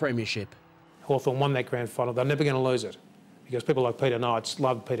 1976 premiership. Hawthorn won that grand final. They're never going to lose it because people like Peter Knights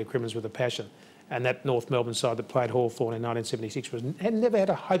loved Peter Crimmins with a passion. And that North Melbourne side that played Hawthorn in 1976 had never had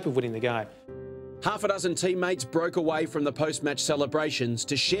a hope of winning the game. Half a dozen teammates broke away from the post-match celebrations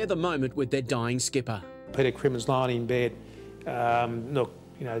to share the moment with their dying skipper. Peter Crimmins lying in bed, look,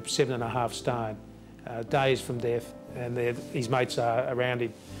 you know, 7.5 stone, days from death, and his mates are around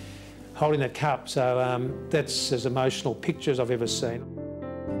him holding that cup. So that's as emotional picture as I've ever seen.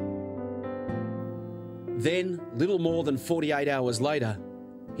 Then, little more than 48 hours later,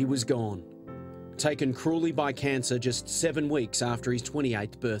 he was gone. Taken cruelly by cancer just 7 weeks after his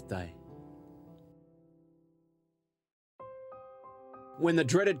 28th birthday. When the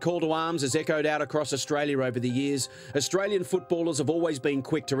dreaded call to arms has echoed out across Australia over the years, Australian footballers have always been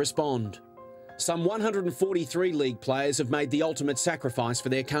quick to respond. Some 143 league players have made the ultimate sacrifice for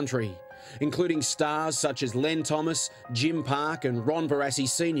their country, including stars such as Len Thomas, Jim Park and Ron Barassi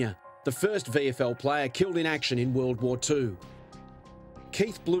Sr., the first VFL player killed in action in World War II.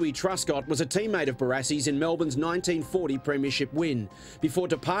 Keith Bluey Truscott was a teammate of Barassi's in Melbourne's 1940 premiership win, before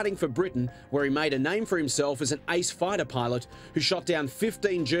departing for Britain, where he made a name for himself as an ace fighter pilot who shot down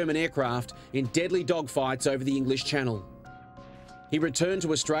 15 German aircraft in deadly dogfights over the English Channel. He returned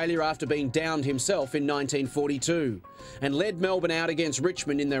to Australia after being downed himself in 1942 and led Melbourne out against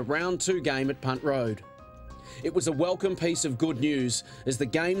Richmond in their round 2 game at Punt Road. It was a welcome piece of good news as the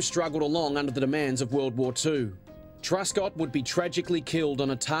game struggled along under the demands of World War II. Truscott would be tragically killed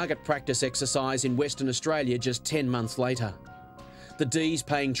on a target practice exercise in Western Australia just 10 months later. The D's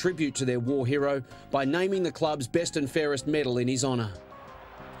paying tribute to their war hero by naming the club's best and fairest medal in his honour.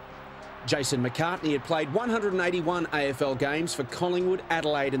 Jason McCartney had played 181 AFL games for Collingwood,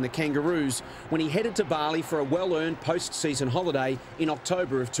 Adelaide and the Kangaroos when he headed to Bali for a well-earned post-season holiday in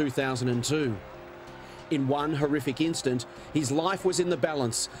October of 2002. In one horrific instant, his life was in the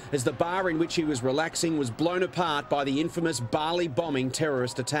balance as the bar in which he was relaxing was blown apart by the infamous Bali bombing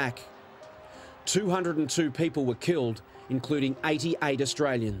terrorist attack. 202 people were killed, including 88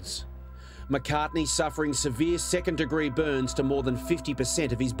 Australians. McCartney suffering severe second-degree burns to more than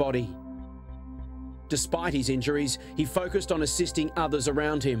 50% of his body. Despite his injuries, he focused on assisting others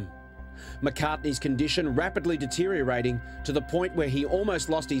around him. McCartney's condition rapidly deteriorating to the point where he almost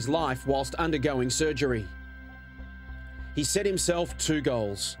lost his life whilst undergoing surgery. He set himself 2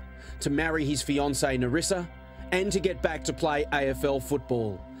 goals: to marry his fiancée Narissa and to get back to play AFL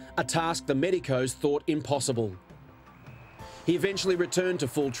football, a task the medicos thought impossible. He eventually returned to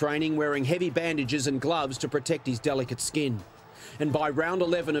full training wearing heavy bandages and gloves to protect his delicate skin. And by round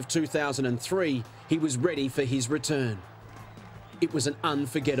 11 of 2003, he was ready for his return. It was an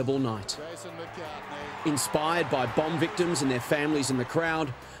unforgettable night. Inspired by bomb victims and their families in the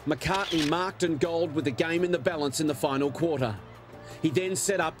crowd, McCartney marked and goaled with the game in the balance in the final quarter. He then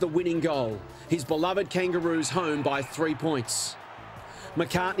set up the winning goal, his beloved Kangaroos home by 3 points.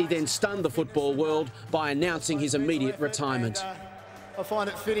 McCartney then stunned the football world by announcing his immediate retirement. I find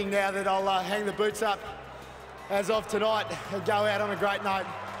it fitting now that I'll hang the boots up as of tonight and go out on a great note.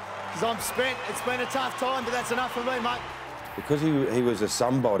 Because I'm spent. It's been a tough time, but that's enough for me, mate. Because he was a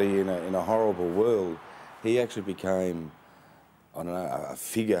somebody in a horrible world, he actually became, I don't know, a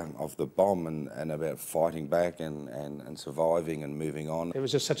figure of the bomb and about fighting back and surviving and moving on. It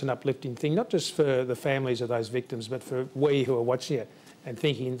was just such an uplifting thing, not just for the families of those victims, but for we who are watching it and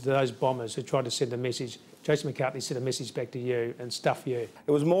thinking to those bombers who tried to send a message. Jason McCartney sent a message back to you and stuff you.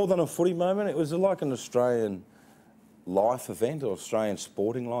 It was more than a footy moment. It was like an Australian life event or Australian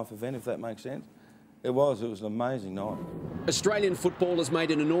sporting life event, if that makes sense. It was an amazing night. Australian football has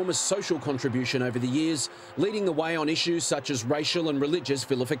made an enormous social contribution over the years, leading the way on issues such as racial and religious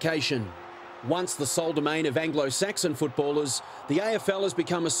vilification. Once the sole domain of Anglo-Saxon footballers, the AFL has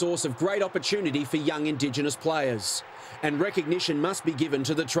become a source of great opportunity for young Indigenous players. And recognition must be given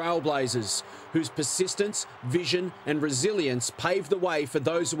to the trailblazers, whose persistence, vision and resilience paved the way for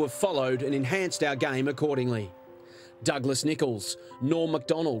those who have followed and enhanced our game accordingly. Douglas Nichols, Norm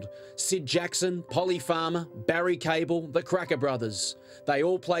MacDonald, Sid Jackson, Polly Farmer, Barry Cable, the Cracker Brothers. They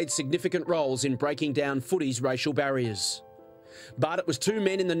all played significant roles in breaking down footy's racial barriers. But it was two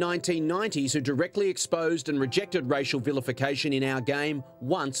men in the 1990s who directly exposed and rejected racial vilification in our game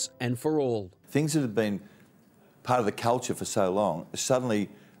once and for all. Things that had been part of the culture for so long, suddenly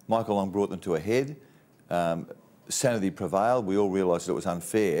Michael Long brought them to a head. Sanity prevailed. We all realised it was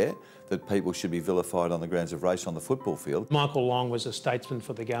unfair that people should be vilified on the grounds of race on the football field. Michael Long was a statesman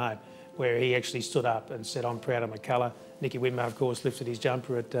for the game, where he actually stood up and said, I'm proud of my colour. Nicky Winmar, of course, lifted his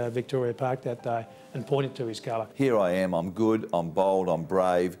jumper at Victoria Park that day and pointed to his colour. Here I am, I'm good, I'm bold, I'm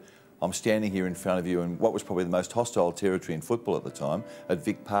brave. I'm standing here in front of you in what was probably the most hostile territory in football at the time, at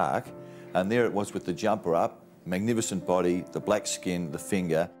Vic Park, and there it was with the jumper up, magnificent body, the black skin, the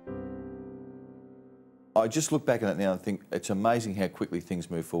finger. I just look back at it now and think it's amazing how quickly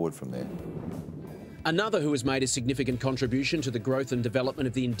things move forward from there. Another who has made a significant contribution to the growth and development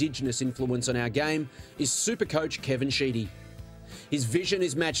of the Indigenous influence on our game is Supercoach Kevin Sheedy. His vision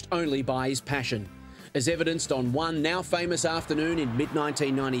is matched only by his passion, as evidenced on one now famous afternoon in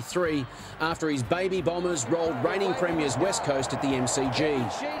mid-1993 after his baby Bombers rolled reigning premiers West Coast at the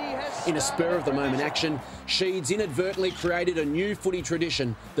MCG. In a spur-of-the-moment action, Sheeds inadvertently created a new footy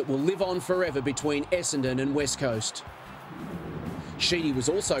tradition that will live on forever between Essendon and West Coast. Sheedy was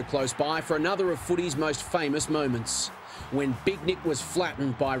also close by for another of footy's most famous moments, when Big Nick was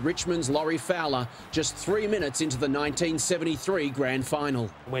flattened by Richmond's Laurie Fowler just 3 minutes into the 1973 grand final.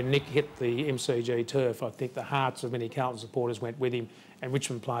 When Nick hit the MCG turf, I think the hearts of many Carlton supporters went with him and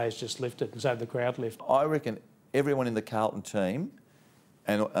Richmond players just lifted, and so did the crowd lift. I reckon everyone in the Carlton team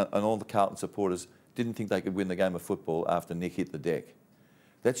and all the Carlton supporters didn't think they could win the game of football after Nick hit the deck.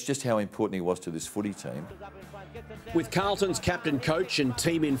 That's just how important he was to this footy team. With Carlton's captain, coach and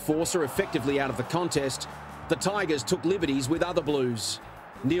team enforcer effectively out of the contest, the Tigers took liberties with other Blues.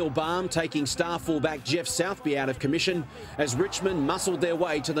 Neil Baum taking star fullback Jeff Southby out of commission as Richmond muscled their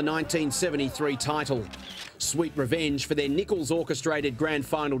way to the 1973 title. Sweet revenge for their Nichols-orchestrated grand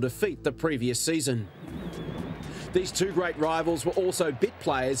final defeat the previous season. These two great rivals were also bit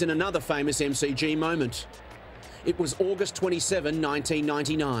players in another famous MCG moment. It was August 27,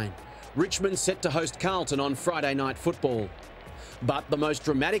 1999. Richmond set to host Carlton on Friday Night Football. But the most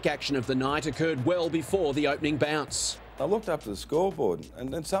dramatic action of the night occurred well before the opening bounce. I looked up to the scoreboard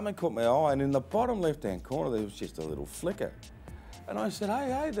and then something caught my eye, and in the bottom left-hand corner there was just a little flicker. And I said,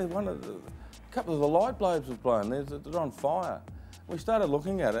 hey, a couple of the light globes were blown, they're on fire. We started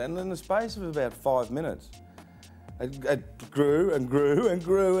looking at it, and in the space of about 5 minutes, it grew and grew and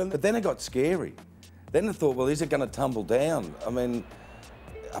grew, but then it got scary. Then I thought, well, is it going to tumble down? I mean,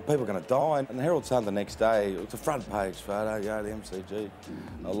 are people going to die? And the Herald Sun the next day, it was a front page photo, the MCG,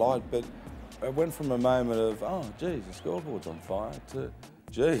 a light, but it went from a moment of, oh, geez, the scoreboard's on fire, to,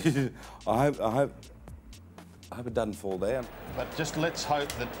 geez, I hope it doesn't fall down. But just let's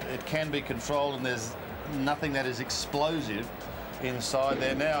hope that it can be controlled and there's nothing that is explosive inside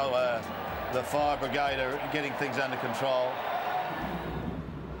there. Now the fire brigade are getting things under control.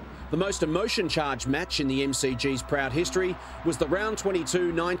 The most emotion-charged match in the MCG's proud history was the round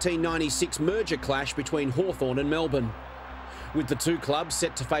 22 1996 merger clash between Hawthorn and Melbourne. With the two clubs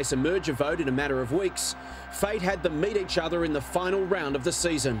set to face a merger vote in a matter of weeks, fate had them meet each other in the final round of the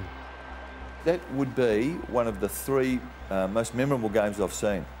season. That would be one of the three most memorable games I've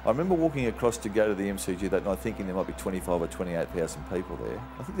seen. I remember walking across to go to the MCG that night thinking there might be 25 or 28,000 people there.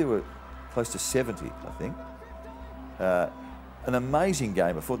 I think there were close to 70, I think. An amazing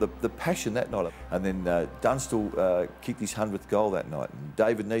game. I thought the passion that night. And then Dunstall kicked his 100th goal that night. And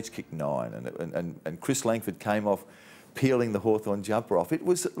David Neitz kicked 9. And Chris Langford came off peeling the Hawthorn jumper off. It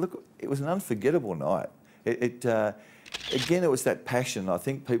was an unforgettable night. Again, it was that passion. I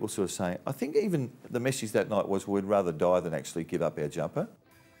think people sort of saying, I think even the message that night was we'd rather die than actually give up our jumper.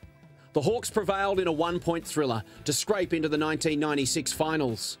 The Hawks prevailed in a one-point thriller to scrape into the 1996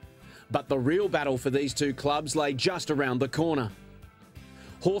 finals. But the real battle for these two clubs lay just around the corner.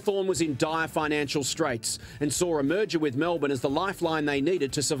 Hawthorn was in dire financial straits and saw a merger with Melbourne as the lifeline they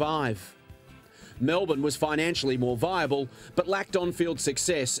needed to survive. Melbourne was financially more viable, but lacked on-field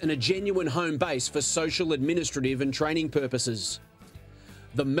success and a genuine home base for social, administrative and training purposes.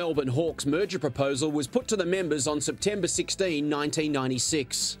 The Melbourne Hawks merger proposal was put to the members on September 16,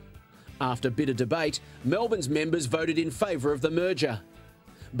 1996. After bitter debate, Melbourne's members voted in favour of the merger.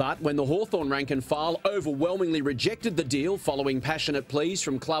 But when the Hawthorn rank and file overwhelmingly rejected the deal following passionate pleas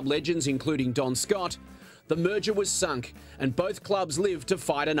from club legends including Don Scott, the merger was sunk and both clubs lived to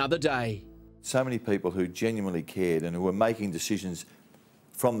fight another day. So many people who genuinely cared and who were making decisions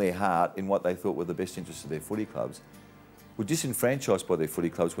from their heart in what they thought were the best interests of their footy clubs were disenfranchised by their footy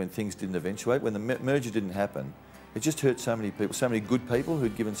clubs when things didn't eventuate. When the merger didn't happen, it just hurt so many people, so many good people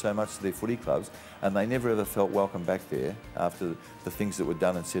who'd given so much to their footy clubs, and they never ever felt welcome back there after the things that were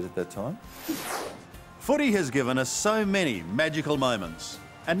done and said at that time. Footy has given us so many magical moments,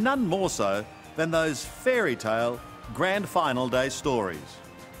 and none more so than those fairy tale grand final day stories.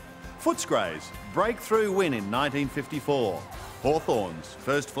 Footscray's breakthrough win in 1954, Hawthorn's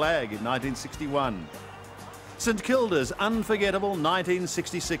first flag in 1961, St Kilda's unforgettable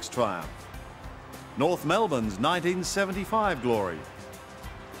 1966 triumph, North Melbourne's 1975 glory,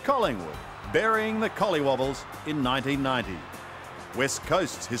 Collingwood burying the Collywobbles in 1990, West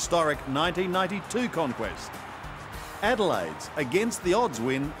Coast's historic 1992 conquest, Adelaide's against the odds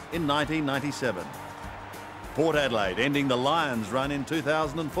win in 1997, Port Adelaide ending the Lions' run in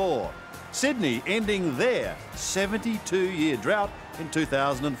 2004. Sydney ending their 72-year drought in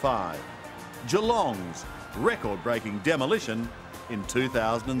 2005. Geelong's record-breaking demolition in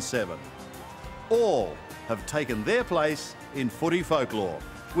 2007. All have taken their place in footy folklore,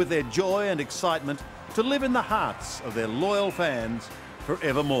 with their joy and excitement to live in the hearts of their loyal fans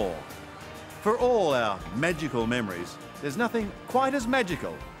forevermore. For all our magical memories, there's nothing quite as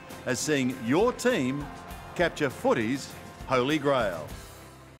magical as seeing your team capture footy's holy grail.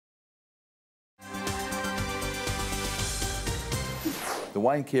 The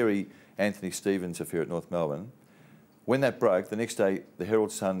Wayne Carey-Anthony Stevens affair at North Melbourne, when that broke, the next day the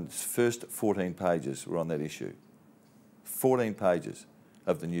Herald Sun's first 14 pages were on that issue. 14 pages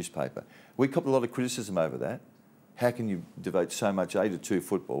of the newspaper. We copped a lot of criticism over that. How can you devote so much to 2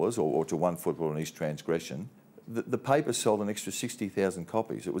 footballers or to 1 footballer in each transgression? The paper sold an extra 60,000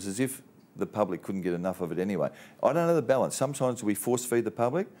 copies. It was as if the public couldn't get enough of it anyway. I don't know the balance. Sometimes we force feed the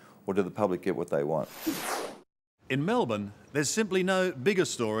public, or do the public get what they want? In Melbourne, there's simply no bigger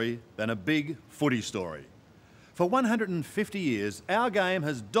story than a big footy story. For 150 years, our game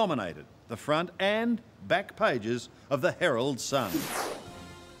has dominated the front and back pages of the Herald Sun.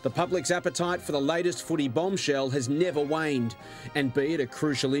 The public's appetite for the latest footy bombshell has never waned, and be it a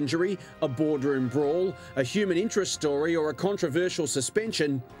crucial injury, a boardroom brawl, a human interest story or a controversial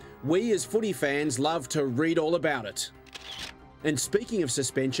suspension, we as footy fans love to read all about it. And speaking of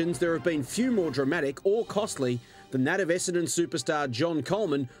suspensions, there have been few more dramatic or costly than that of Essendon superstar John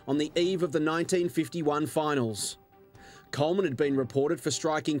Coleman on the eve of the 1951 finals. Coleman had been reported for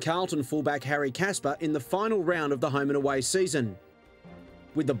striking Carlton fullback Harry Casper in the final round of the home and away season.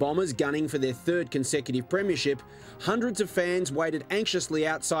 With the Bombers gunning for their 3rd consecutive premiership, hundreds of fans waited anxiously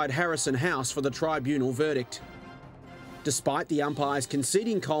outside Harrison House for the tribunal verdict. Despite the umpires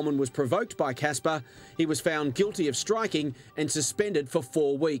conceding Coleman was provoked by Casper, he was found guilty of striking and suspended for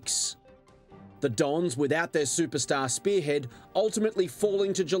 4 weeks. The Dons, without their superstar spearhead, ultimately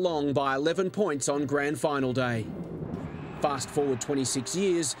falling to Geelong by 11 points on grand final day. Fast forward 26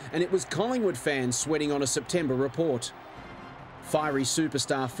 years, and it was Collingwood fans sweating on a September report. Fiery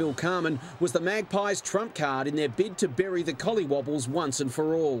superstar Phil Carman was the Magpies' trump card in their bid to bury the Collywobbles once and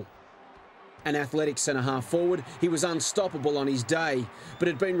for all. An athletic centre-half forward, he was unstoppable on his day, but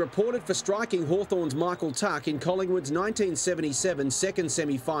had been reported for striking Hawthorn's Michael Tuck in Collingwood's 1977 second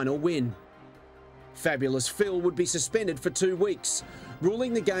semi-final win. Fabulous Phil would be suspended for 2 weeks,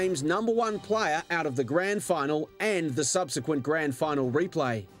 ruling the game's #1 player out of the grand final and the subsequent grand final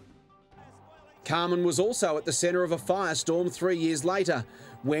replay. Carman was also at the centre of a firestorm 3 years later,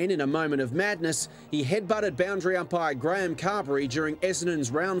 when, in a moment of madness, he headbutted boundary umpire Graham Carberry during Essendon's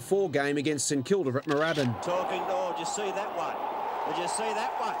round 4 game against St Kilda at Moorabbin. Talking, oh, did you see that one? Did you see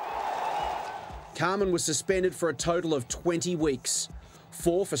that one? Carman was suspended for a total of 20 weeks.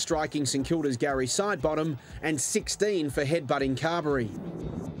 4 for striking St Kilda's Gary Sidebottom and 16 for headbutting Carberry.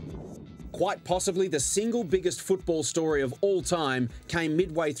 Quite possibly the single biggest football story of all time came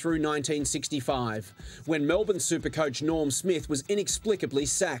midway through 1965, when Melbourne Supercoach Norm Smith was inexplicably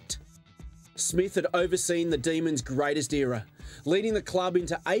sacked. Smith had overseen the Demons' greatest era, leading the club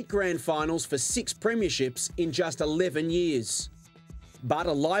into 8 grand finals for 6 premierships in just 11 years. But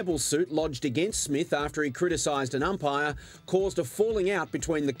a libel suit lodged against Smith after he criticised an umpire caused a falling out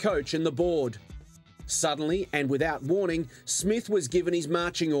between the coach and the board. Suddenly, and without warning, Smith was given his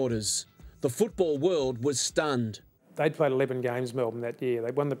marching orders. The football world was stunned. They'd played 11 games, Melbourne, that year.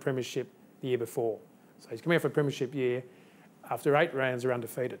 They won the premiership the year before. So he's coming out for a premiership year. After 8 rounds, they're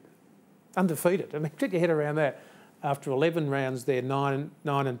undefeated. Undefeated. I mean, get your head around that. After 11 rounds, they're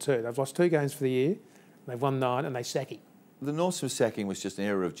 9-2. They've lost 2 games for the year. They've won 9 and they sack him. The Norm Smith sacking was just an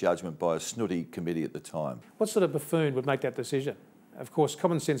error of judgment by a snooty committee at the time. What sort of buffoon would make that decision? Of course,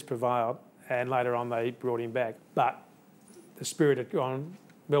 common sense prevailed, and later on they brought him back. But the spirit had gone.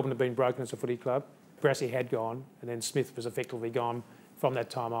 Melbourne had been broken as a footy club. Brassy had gone, and then Smith was effectively gone from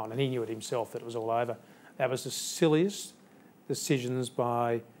that time on, and he knew it himself that it was all over. That was the silliest decisions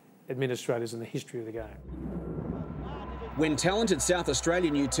by administrators in the history of the game. When talented South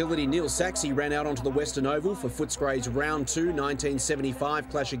Australian utility Neil Saxey ran out onto the Western Oval for Footscray's Round 2 1975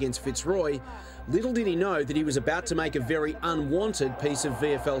 clash against Fitzroy, little did he know that he was about to make a very unwanted piece of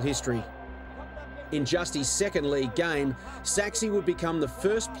VFL history. In just his second league game, Saxey would become the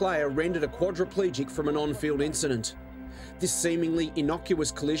first player rendered a quadriplegic from an on-field incident. This seemingly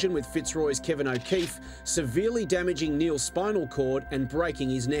innocuous collision with Fitzroy's Kevin O'Keefe severely damaging Neil's spinal cord and breaking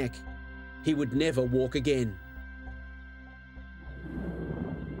his neck. He would never walk again.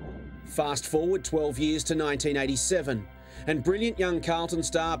 Fast forward 12 years to 1987, and brilliant young Carlton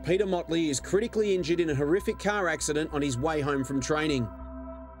star Peter Motley is critically injured in a horrific car accident on his way home from training.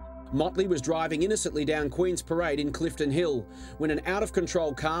 Motley was driving innocently down Queen's Parade in Clifton Hill when an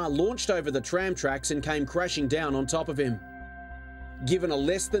out-of-control car launched over the tram tracks and came crashing down on top of him. Given a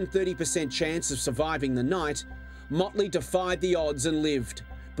less than 30% chance of surviving the night, Motley defied the odds and lived,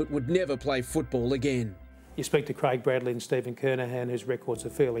 but would never play football again. You speak to Craig Bradley and Stephen Kernahan, whose records are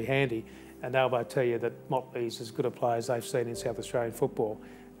fairly handy, and they'll both tell you that Motley's as good a player as they've seen in South Australian football.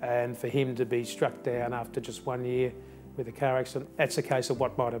 And for him to be struck down after just 1 year with a car accident, that's a case of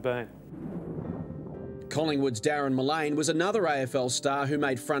what might have been. Collingwood's Darren Mullane was another AFL star who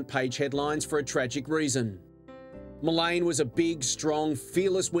made front-page headlines for a tragic reason. Mullane was a big, strong,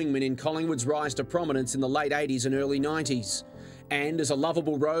 fearless wingman in Collingwood's rise to prominence in the late 80s and early 90s. And as a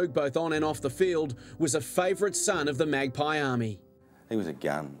lovable rogue both on and off the field, was a favourite son of the Magpie Army. He was a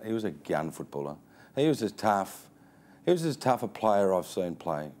gun. He was a gun footballer. He was as tough a player I've seen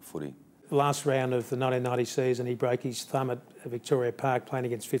play footy. The last round of the 1990 season, he broke his thumb at Victoria Park playing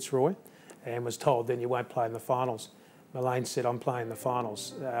against Fitzroy and was told, then you won't play in the finals. Mullane said, I'm playing the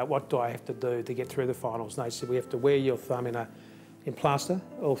finals. What do I have to do to get through the finals? And they said, we have to wear your thumb in plaster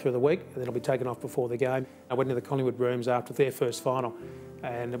all through the week, and then it'll be taken off before the game. I went into the Collingwood rooms after their first final,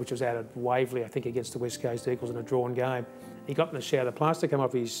 which was out at Waverley, I think, against the West Coast Eagles in a drawn game. He got in the shower, the plaster came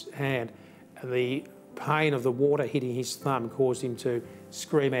off his hand, and the pain of the water hitting his thumb caused him to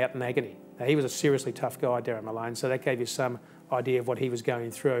scream out in agony. Now, he was a seriously tough guy, Darren Mullane, so that gave you some idea of what he was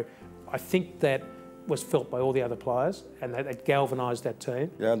going through. I think that was felt by all the other players, and that galvanised that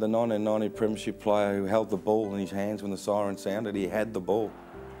team. Yeah, the 1990 premiership player who held the ball in his hands when the siren sounded, he had the ball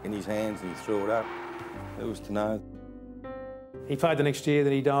in his hands and he threw it up. It was to know. He played the next year,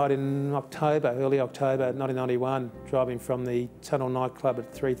 then he died in October, early October 1991, driving from the Tunnel nightclub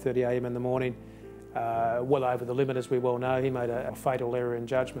at 3:30 a.m. in the morning, well over the limit, as we well know. He made a fatal error in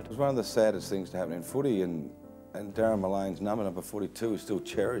judgment. It was one of the saddest things to happen in footy, and Darren Mullane's number 42 is still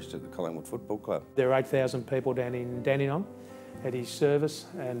cherished at the Collingwood Football Club. There were 8,000 people down in Dandenong at his service,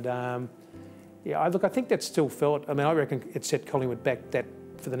 and yeah, I think that's still felt. I mean, I reckon it set Collingwood back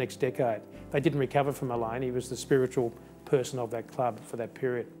for the next decade. They didn't recover from Mullane. He was the spiritual person of that club for that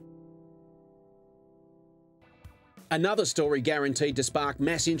period. Another story guaranteed to spark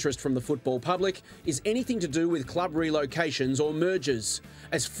mass interest from the football public is anything to do with club relocations or mergers,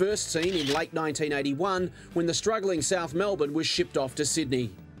 as first seen in late 1981 when the struggling South Melbourne was shipped off to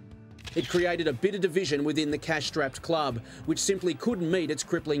Sydney. It created a bitter division within the cash-strapped club, which simply couldn't meet its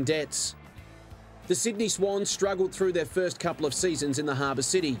crippling debts. The Sydney Swans struggled through their first couple of seasons in the Harbour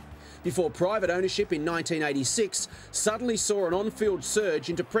City, before private ownership in 1986 suddenly saw an on-field surge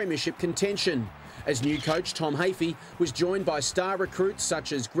into premiership contention, as new coach Tom Hafey was joined by star recruits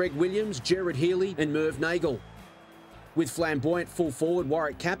such as Greg Williams, Gerard Healy and Merv Nagel. With flamboyant full forward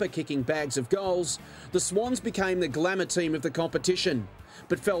Warwick Kappa kicking bags of goals, the Swans became the glamour team of the competition,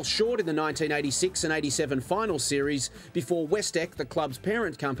 but fell short in the 1986 and 87 final series before Westec, the club's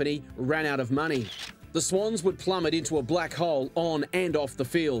parent company, ran out of money. The Swans would plummet into a black hole on and off the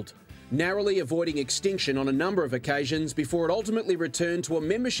field, narrowly avoiding extinction on a number of occasions before it ultimately returned to a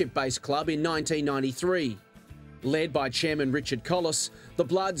membership-based club in 1993. Led by chairman Richard Collis, the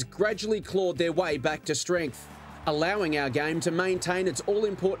Bloods gradually clawed their way back to strength, allowing our game to maintain its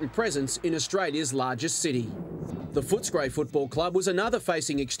all-important presence in Australia's largest city. The Footscray Football Club was another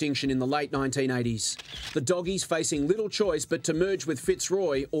facing extinction in the late 1980s. The Doggies facing little choice but to merge with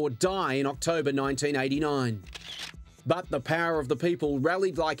Fitzroy or die in October 1989. But the power of the people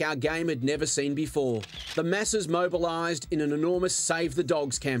rallied like our game had never seen before. The masses mobilised in an enormous Save the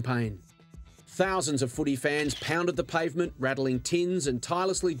Dogs campaign. Thousands of footy fans pounded the pavement, rattling tins and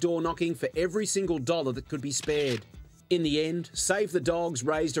tirelessly door-knocking for every single dollar that could be spared. In the end, Save the Dogs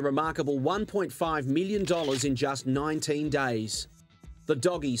raised a remarkable $1.5 million in just 19 days. The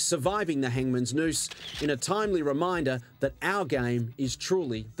Doggies surviving the hangman's noose in a timely reminder that our game is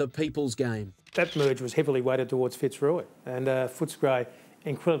truly the people's game. That merge was heavily weighted towards Fitzroy, and Footscray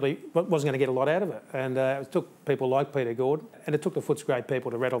incredibly wasn't going to get a lot out of it. And it took people like Peter Gordon, and it took the Footscray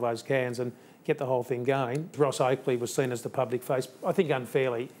people to rattle those cans and get the whole thing going. Ross Oakley was seen as the public face, I think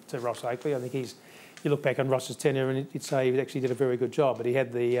unfairly to Ross Oakley. I think you look back on Ross's tenure and you'd say he actually did a very good job, but he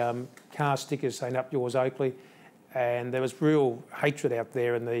had the car stickers saying "Up yours, Oakley," and there was real hatred out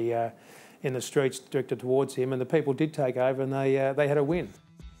there in the streets directed towards him, and the people did take over and they had a win.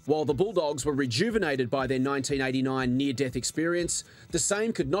 While the Bulldogs were rejuvenated by their 1989 near-death experience, the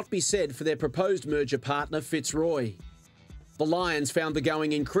same could not be said for their proposed merger partner, Fitzroy. The Lions found the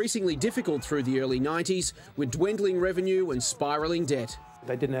going increasingly difficult through the early 90s, with dwindling revenue and spiralling debt.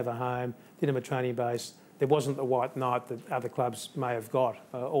 They didn't have a home, didn't have a training base. There wasn't the white knight that other clubs may have got,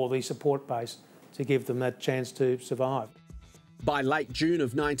 or the support base to give them that chance to survive. By late June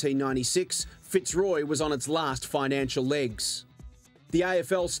of 1996, Fitzroy was on its last financial legs. The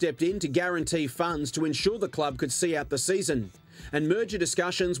AFL stepped in to guarantee funds to ensure the club could see out the season, and merger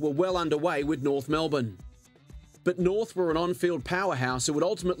discussions were well underway with North Melbourne. But North were an on-field powerhouse who would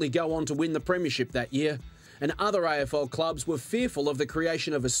ultimately go on to win the premiership that year, and other AFL clubs were fearful of the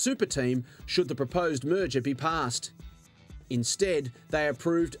creation of a super team should the proposed merger be passed. Instead, they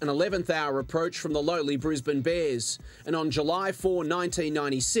approved an 11th-hour approach from the lowly Brisbane Bears, and on July 4,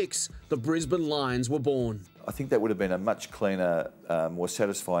 1996, the Brisbane Lions were born. I think that would have been a much cleaner, more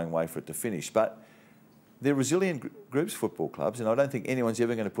satisfying way for it to finish. But they're resilient groups, football clubs, and I don't think anyone's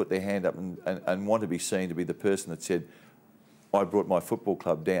ever going to put their hand up and want to be seen to be the person that said, I brought my football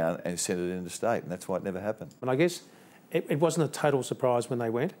club down and sent it into state, and that's why it never happened. And I guess it wasn't a total surprise when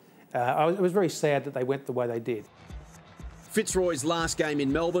they went. It was very sad that they went the way they did. Fitzroy's last game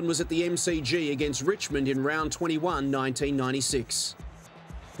in Melbourne was at the MCG against Richmond in round 21, 1996.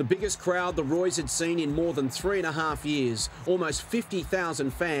 The biggest crowd the Roys had seen in more than 3.5 years, almost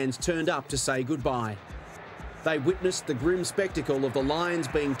 50,000 fans turned up to say goodbye. They witnessed the grim spectacle of the Lions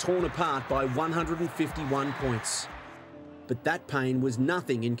being torn apart by 151 points. But that pain was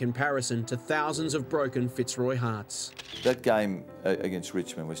nothing in comparison to thousands of broken Fitzroy hearts. That game against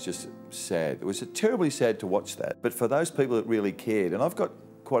Richmond was just sad. It was terribly sad to watch that. But for those people that really cared, and I've got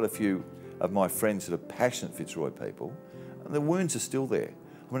quite a few of my friends that are passionate Fitzroy people, and the wounds are still there.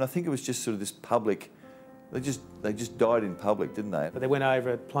 I mean, I think it was just sort of this public, they just died in public, didn't they? But they went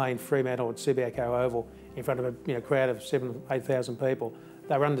over playing Fremantle at Subiaco Oval in front of a crowd of 7,000 to 8,000 people.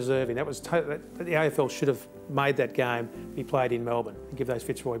 They were undeserving. The AFL should have made that game be played in Melbourne and give those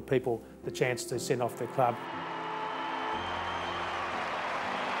Fitzroy people the chance to send off their club.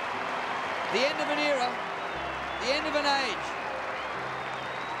 The end of an era, the end of an age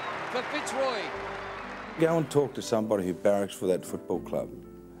for Fitzroy. Go and talk to somebody who barracks for that football club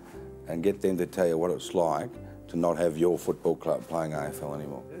and get them to tell you what it's like to not have your football club playing AFL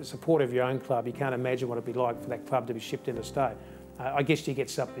anymore. The support of your own club, you can't imagine what it'd be like for that club to be shipped into state. I guess you get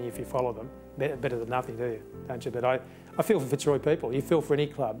something if you follow them, better than nothing, do you? Don't you? But I feel for Fitzroy people. You feel for any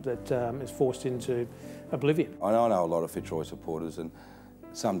club that is forced into oblivion. I know a lot of Fitzroy supporters, and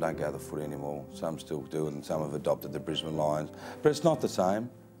some don't go to the footy anymore, some still do, and some have adopted the Brisbane Lions. But it's not the same.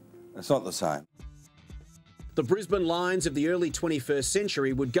 It's not the same. The Brisbane Lions of the early 21st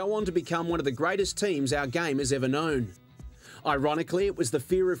century would go on to become one of the greatest teams our game has ever known. Ironically, it was the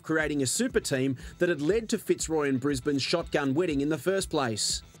fear of creating a super team that had led to Fitzroy and Brisbane's shotgun wedding in the first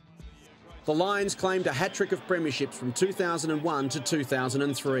place. The Lions claimed a hat-trick of premierships from 2001 to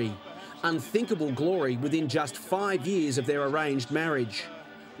 2003. Unthinkable glory within just 5 years of their arranged marriage.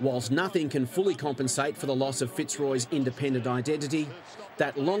 Whilst nothing can fully compensate for the loss of Fitzroy's independent identity,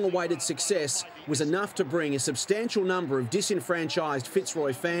 that long-awaited success was enough to bring a substantial number of disenfranchised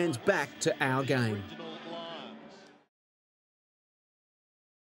Fitzroy fans back to our game.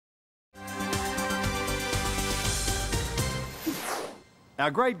 Our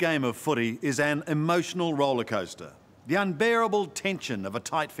great game of footy is an emotional roller coaster. The unbearable tension of a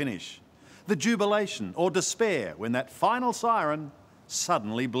tight finish. The jubilation or despair when that final siren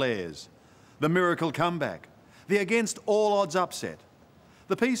suddenly blares. The miracle comeback. The against all odds upset.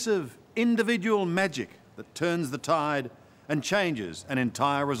 The piece of individual magic that turns the tide and changes an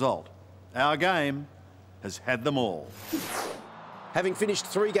entire result. Our game has had them all. Having finished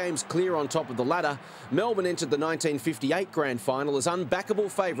 3 games clear on top of the ladder, Melbourne entered the 1958 Grand Final as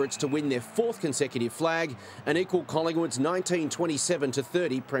unbackable favourites to win their 4th consecutive flag and equal Collingwood's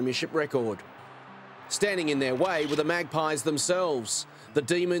 1927-30 premiership record. Standing in their way were the Magpies themselves, the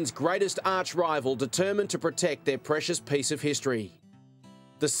Demons' greatest arch rival determined to protect their precious piece of history.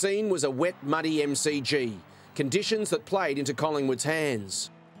 The scene was a wet, muddy MCG, conditions that played into Collingwood's hands.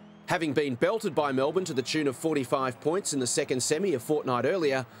 Having been belted by Melbourne to the tune of 45 points in the second semi a fortnight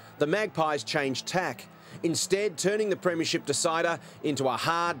earlier, the Magpies changed tack, instead turning the premiership decider into a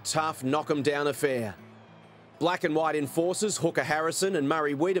hard, tough, knock-'em-down affair. Black and white enforcers Hooker Harrison and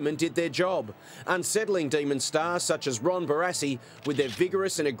Murray Wiedemann did their job, unsettling Demon stars such as Ron Barassi with their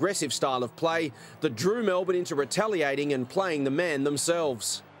vigorous and aggressive style of play that drew Melbourne into retaliating and playing the man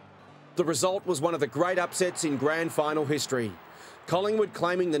themselves. The result was one of the great upsets in grand final history. Collingwood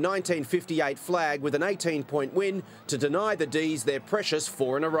claiming the 1958 flag with an 18-point win to deny the D's their precious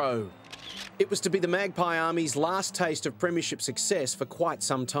 4 in a row. It was to be the Magpie Army's last taste of premiership success for quite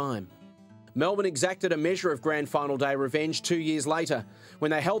some time. Melbourne exacted a measure of grand final day revenge 2 years later,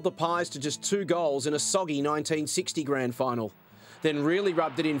 when they held the Pies to just 2 goals in a soggy 1960 grand final, then really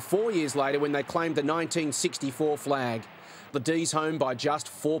rubbed it in 4 years later when they claimed the 1964 flag. The D's home by just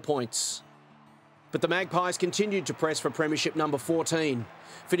 4 points. But the Magpies continued to press for premiership number 14,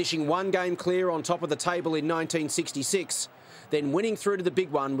 finishing 1 game clear on top of the table in 1966, then winning through to the big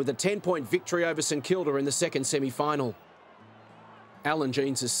one with a 10-point victory over St Kilda in the second semi-final. Alan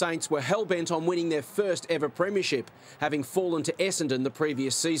Jeans' Saints were hell-bent on winning their first ever premiership, having fallen to Essendon the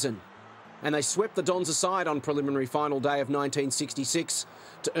previous season. And they swept the Dons aside on preliminary final day of 1966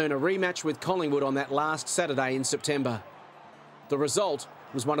 to earn a rematch with Collingwood on that last Saturday in September. The result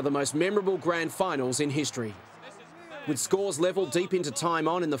was one of the most memorable grand finals in history. With scores level deep into time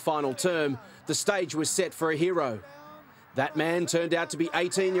on in the final term, the stage was set for a hero. That man turned out to be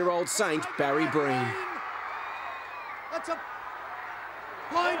 18-year-old Saint Barry Breen. That's a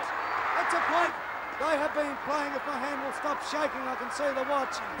point. That's a point. They have been playing. If my hand will stop shaking, I can see the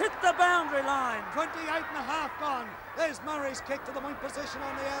watch. Hit the boundary line. 28 and a half gone. There's Murray's kick to the wing position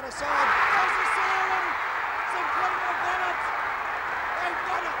on the outer side. There's the siren. St Kilda have got it. They've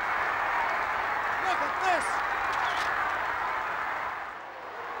got it. Look at this.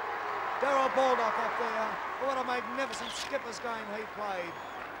 Darryl Baldock up there. What a magnificent skipper's game he played.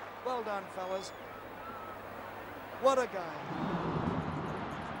 Well done, fellas. What a game.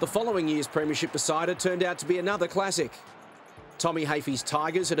 The following year's premiership decider turned out to be another classic. Tommy Hafey's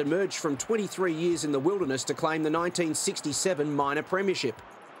Tigers had emerged from 23 years in the wilderness to claim the 1967 minor premiership,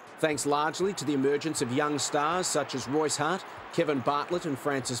 thanks largely to the emergence of young stars such as Royce Hart, Kevin Bartlett and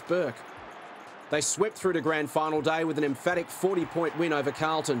Francis Burke. They swept through to grand final day with an emphatic 40-point win over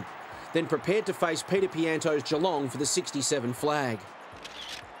Carlton, then prepared to face Peter Pianto's Geelong for the 67 flag.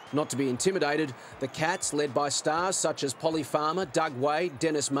 Not to be intimidated, the Cats, led by stars such as Polly Farmer, Doug Wade,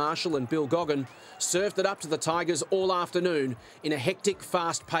 Dennis Marshall and Bill Goggin, served it up to the Tigers all afternoon in a hectic,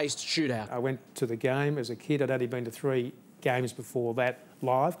 fast-paced shootout. I went to the game as a kid. I'd only been to 3 games before that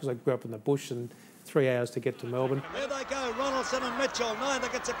live because I grew up in the bush and 3 hours to get to Melbourne. There they go, Ronaldson and Mitchell. Neither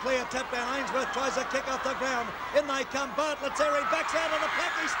gets a clear tap down. Ainsworth tries a kick off the ground. In they come. Bartlett's area backs out of the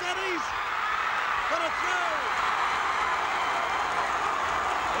pack. He steadies. Got a throw.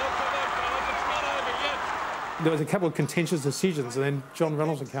 There was a couple of contentious decisions, and then John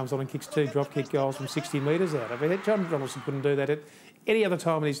Ronaldson comes on and kicks 2 drop-kick goals from 60 metres out. I mean, John Ronaldson couldn't do that at any other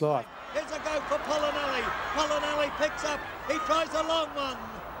time in his life. Here's a go for Polinelli. Polinelli picks up. He tries a long one.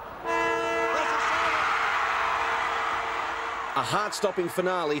 A heart-stopping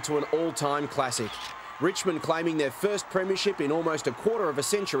finale to an all-time classic. Richmond claiming their first premiership in almost a quarter of a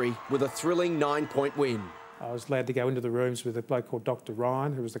century with a thrilling 9-point win. I was allowed to go into the rooms with a bloke called Dr.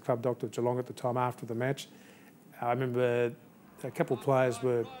 Ryan, who was the club doctor of Geelong at the time after the match. I remember a couple of players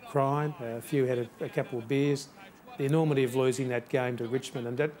were crying, a few had a couple of beers, the enormity of losing that game to Richmond,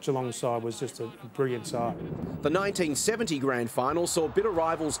 and that Geelong side was just a brilliant side. The 1970 grand final saw bitter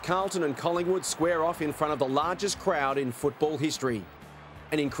rivals Carlton and Collingwood square off in front of the largest crowd in football history.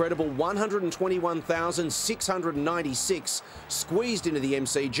 An incredible 121,696 squeezed into the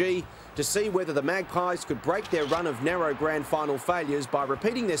MCG to see whether the Magpies could break their run of narrow grand final failures by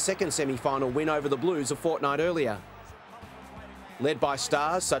repeating their second semi-final win over the Blues a fortnight earlier. Led by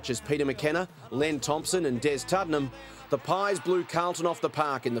stars such as Peter McKenna, Len Thompson and Des Tuddenham, the Pies blew Carlton off the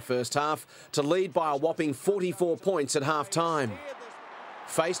park in the first half to lead by a whopping 44 points at half-time.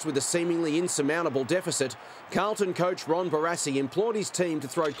 Faced with a seemingly insurmountable deficit, Carlton coach Ron Barassi implored his team to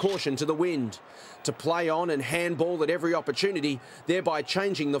throw caution to the wind, to play on and handball at every opportunity, thereby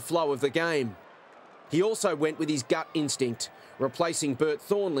changing the flow of the game. He also went with his gut instinct, replacing Bert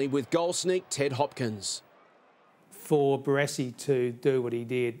Thornley with goal sneak Ted Hopkins. For Barassi to do what he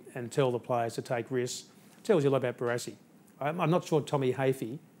did and tell the players to take risks tells you a lot about Barassi. I'm not sure Tommy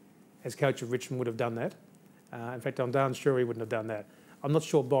Hafey, as coach of Richmond, would have done that. In fact, I'm darn sure he wouldn't have done that. I'm not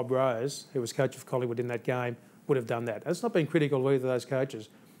sure Bob Rose, who was coach of Collingwood in that game, would have done that. It's not been critical of either of those coaches.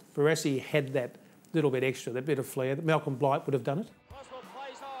 Barassi had that little bit extra, that bit of flair. Malcolm Blight would have done it.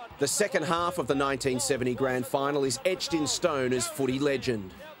 The second half of the 1970 grand final is etched in stone as footy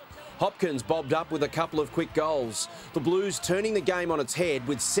legend. Hopkins bobbed up with a couple of quick goals, the Blues turning the game on its head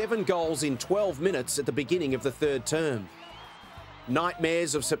with 7 goals in 12 minutes at the beginning of the third term.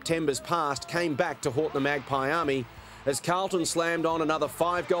 Nightmares of September's past came back to haunt the Magpie Army as Carlton slammed on another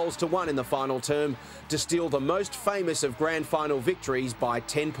 5 goals to 1 in the final term to steal the most famous of grand final victories by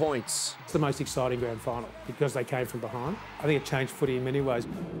 10 points. It's the most exciting grand final because they came from behind. I think it changed footy in many ways.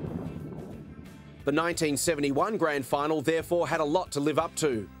 The 1971 grand final therefore had a lot to live up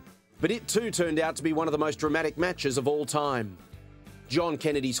to, but it too turned out to be one of the most dramatic matches of all time. John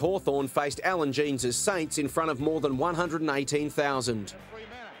Kennedy's Hawthorn faced Alan Jeans's Saints in front of more than 118,000.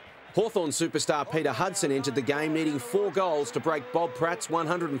 Hawthorn superstar Peter Hudson entered the game needing 4 goals to break Bob Pratt's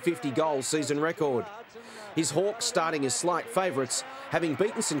 150-goal season record. His Hawks starting as slight favourites, having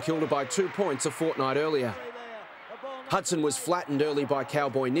beaten St Kilda by 2 points a fortnight earlier. Hudson was flattened early by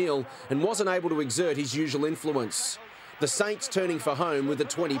Cowboy Neal and wasn't able to exert his usual influence. The Saints turning for home with a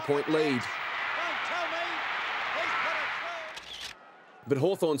 20-point lead. But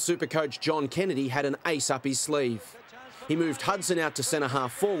Hawthorn supercoach John Kennedy had an ace up his sleeve. He moved Hudson out to centre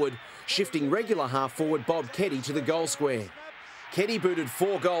half forward, shifting regular half forward Bob Keddy to the goal square. Keddy booted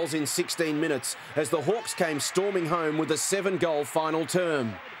 4 goals in 16 minutes as the Hawks came storming home with a 7-goal final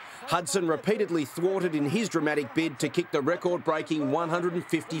term. Hudson repeatedly thwarted in his dramatic bid to kick the record-breaking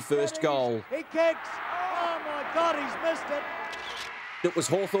 151st goal. He kicks. Oh my God, he's missed it. It was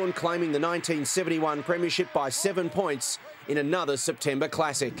Hawthorn claiming the 1971 premiership by 7 points in another September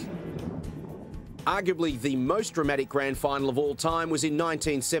classic. Arguably the most dramatic grand final of all time was in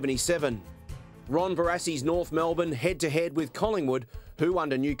 1977. Ron Barassi's North Melbourne head-to-head with Collingwood, who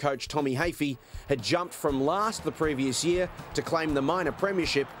under new coach Tommy Hafey had jumped from last the previous year to claim the minor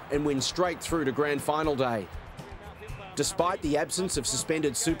premiership and win straight through to grand final day. Despite the absence of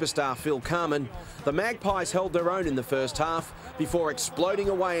suspended superstar Phil Carman, the Magpies held their own in the first half before exploding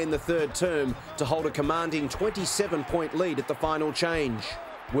away in the third term to hold a commanding 27-point lead at the final change.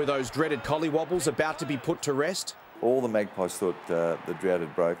 Were those dreaded collywobbles about to be put to rest? All the Magpies thought the drought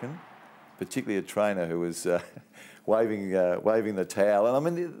had broken, particularly a trainer who was waving the towel. And I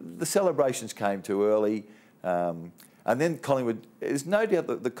mean, the celebrations came too early. And then Collingwood, there's no doubt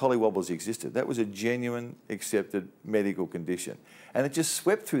that the collywobbles existed. That was a genuine, accepted medical condition. And it just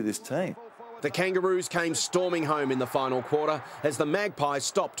swept through this team. The Kangaroos came storming home in the final quarter as the Magpies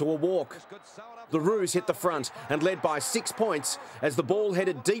stopped to a walk. The Roos hit the front and led by 6 points as the ball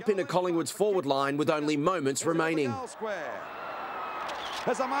headed deep into Collingwood's forward line with only moments remaining.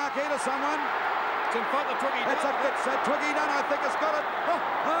 There's a mark here to someone. It's in front of Twiggy. It's a Twiggy Dunn, I think, has got it. Oh,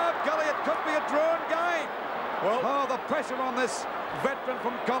 golly, it could be a drawn game. Well, the pressure on this veteran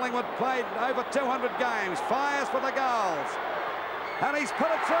from Collingwood, played over 200 games, fires for the goals. And he's put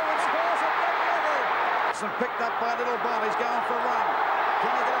it through and scores at that level. And picked up by Little Bond, he's going for a run.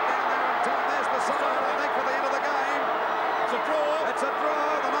 Can he get it down there in time? There's the siren, I think, for the end of the game. It's a draw. It's a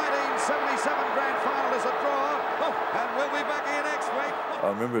draw. The 1977 grand final is a draw. And we'll be back here next week.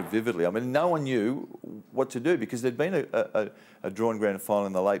 I remember it vividly. I mean, no one knew what to do because there'd been a drawn grand final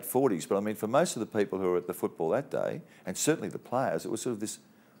in the late 40s. But I mean, for most of the people who were at the football that day, and certainly the players, it was sort of this,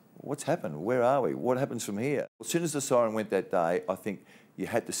 what's happened? Where are we? What happens from here? As soon as the siren went that day, I think you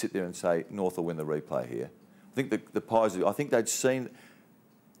had to sit there and say, North will win the replay here. I think the Pies, I think they'd seen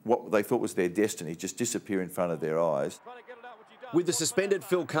what they thought was their destiny just disappear in front of their eyes. With the suspended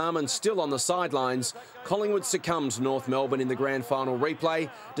Phil Carman still on the sidelines, Collingwood succumbed to North Melbourne in the grand final replay,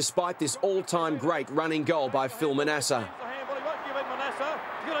 despite this all-time great running goal by Phil Manasseh.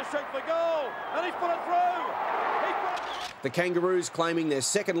 The Kangaroos claiming their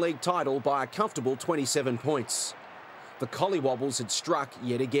second league title by a comfortable 27 points. The Collywobbles had struck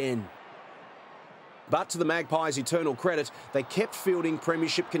yet again. But to the Magpies' eternal credit, they kept fielding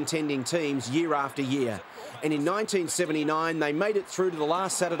premiership contending teams year after year. And in 1979, they made it through to the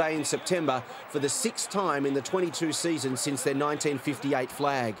last Saturday in September for the 6th time in the 22 seasons since their 1958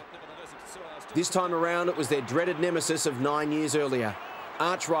 flag. This time around, it was their dreaded nemesis of 9 years earlier,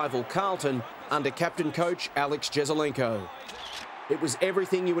 arch-rival Carlton under captain-coach Alex Jesaulenko. It was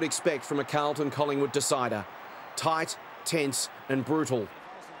everything you would expect from a Carlton-Collingwood decider. Tight, tense and brutal.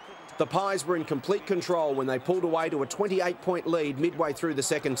 The Pies were in complete control when they pulled away to a 28-point lead midway through the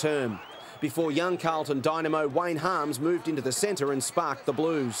second term, before young Carlton dynamo Wayne Harmes moved into the centre and sparked the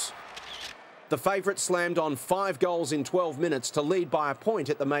Blues. The favourites slammed on 5 goals in 12 minutes to lead by a point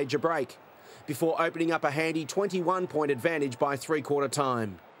at the major break, before opening up a handy 21-point advantage by three-quarter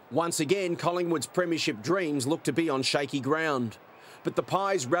time. Once again, Collingwood's premiership dreams looked to be on shaky ground. But the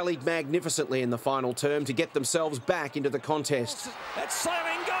Pies rallied magnificently in the final term to get themselves back into the contest. It's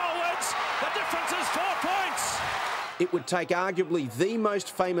sailing goalwards. The difference is 4 points. It would take arguably the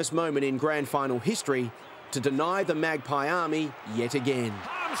most famous moment in grand final history to deny the Magpie Army yet again.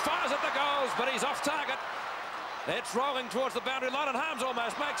 Harmes fires at the goals, but he's off target. It's rolling towards the boundary line, and Harmes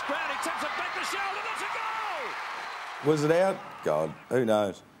almost makes ground. He tips it back to shoulder. That's a goal! Was it out? God, who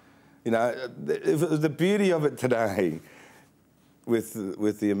knows? You know, the beauty of it today,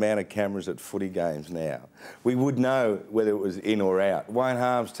 with the amount of cameras at footy games now, we would know whether it was in or out. Wayne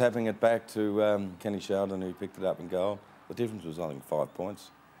Harmes tapping it back to Kenny Sheldon, who picked it up in goal. The difference was, I think, 5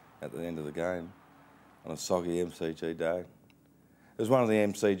 points at the end of the game on a soggy MCG day. It was one of the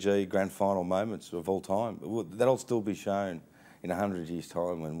MCG grand final moments of all time. That'll still be shown in 100 years'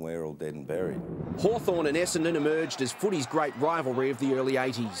 time when we're all dead and buried. Hawthorn and Essendon emerged as footy's great rivalry of the early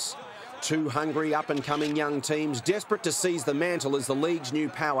 80s. Two hungry, up-and-coming young teams desperate to seize the mantle as the league's new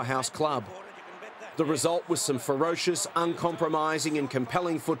powerhouse club. The result was some ferocious, uncompromising and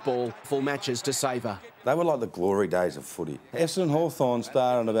compelling football, full matches to savour. They were like the glory days of footy. Essendon Hawthorn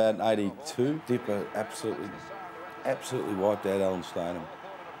started in about 82. Dipper absolutely wiped out Alan Stoneham.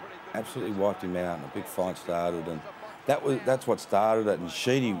 Absolutely wiped him out, and a big fight started, and that's what started it. And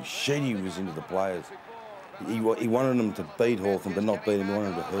Sheedy was into the players. He wanted them to beat Hawthorn, but not beat them. He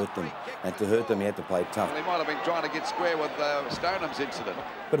wanted them to hurt them. And to hurt them, he had to play tough. Well, he might have been trying to get square with Stoneham's incident.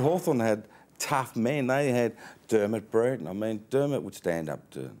 But Hawthorn had tough men. They had Dermot Brereton. I mean, Dermot would stand up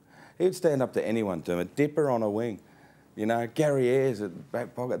to him. He would stand up to anyone, Dermot. Dipper on a wing. You know, Gary Ayres at the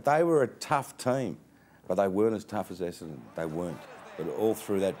back pocket. They were a tough team, but they weren't as tough as Essendon. They weren't. But all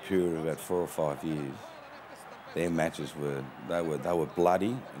through that period of about 4 or 5 years, their matches were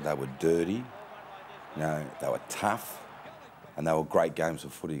bloody, they were dirty. You know, they were tough, and they were great games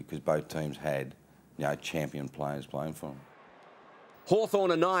of footy because both teams had, you know, champion players playing for them.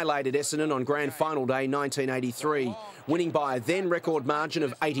 Hawthorn annihilated Essendon on grand final day 1983, winning by a then record margin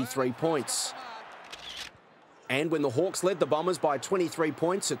of 83 points. And when the Hawks led the Bombers by 23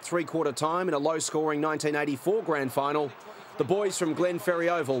 points at three-quarter time in a low-scoring 1984 grand final, the boys from Glenferrie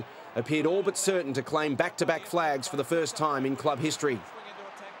Oval appeared all but certain to claim back-to-back flags for the first time in club history.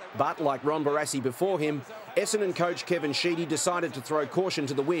 But, like Ron Barassi before him, Essendon coach Kevin Sheedy decided to throw caution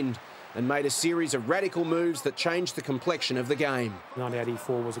to the wind and made a series of radical moves that changed the complexion of the game.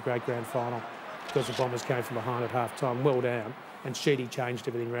 1984 was a great grand final because the Bombers came from behind at half-time, well down, and Sheedy changed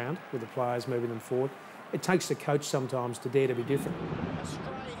everything round with the players moving them forward. It takes the coach sometimes to dare to be different.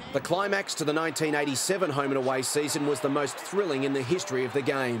 The climax to the 1987 home and away season was the most thrilling in the history of the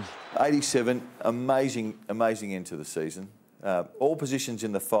game. 87, amazing end to the season. All positions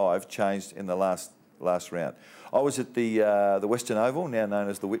in the 5 changed in the last round. I was at the Western Oval, now known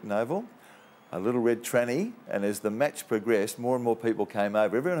as the Whitten Oval, a little red tranny, and as the match progressed, more and more people came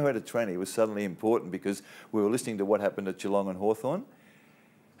over. Everyone who had a tranny was suddenly important because we were listening to what happened at Geelong and Hawthorn.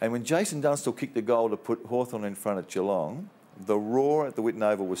 And when Jason Dunstall kicked the goal to put Hawthorn in front of Geelong, the roar at the Whitten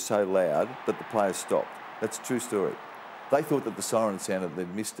Oval was so loud that the players stopped. That's a true story. They thought that the siren sounded,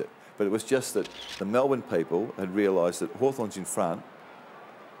 they'd missed it. But it was just that the Melbourne people had realised that Hawthorn's in front,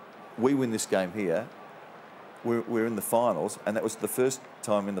 we win this game here, we're in the finals, and that was the first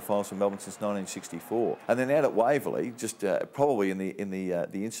time in the finals for Melbourne since 1964. And then out at Waverley, just probably in the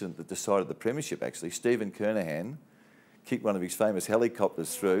incident that decided the premiership actually, Stephen Kernahan kicked one of his famous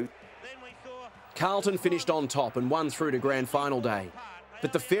helicopters through. Carlton finished on top and won through to grand final day.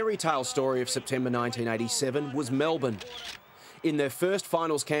 But the fairy tale story of September 1987 was Melbourne. In their first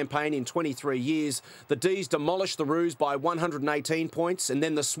finals campaign in 23 years, the D's demolished the Roos by 118 points and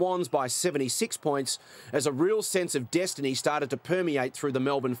then the Swans by 76 points as a real sense of destiny started to permeate through the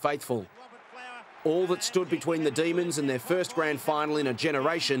Melbourne faithful. All that stood between the Demons and their first grand final in a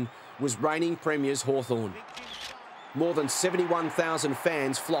generation was reigning premiers Hawthorn. More than 71,000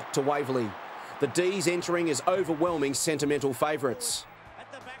 fans flocked to Waverley, the D's entering as overwhelming sentimental favourites.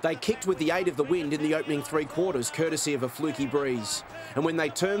 They kicked with the aid of the wind in the opening 3 quarters, courtesy of a fluky breeze. And when they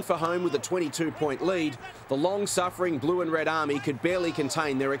turned for home with a 22-point lead, the long-suffering blue and red army could barely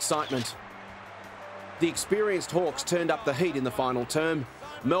contain their excitement. The experienced Hawks turned up the heat in the final term,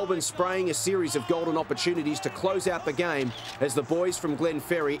 Melbourne spraying a series of golden opportunities to close out the game as the boys from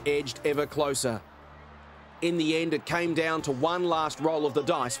Glenferrie edged ever closer. In the end, it came down to one last roll of the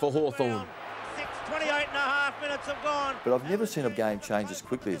dice for Hawthorn. 28.5 minutes have gone. But I've never seen a game change as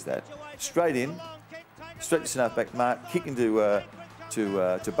quickly as that. Straight in, straight to centre back mark, kicking to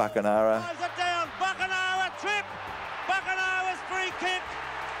Buckenara. Close it down, Buckenara trip, Buckenara's free kick.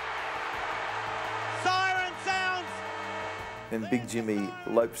 Siren sounds. Then Big Jimmy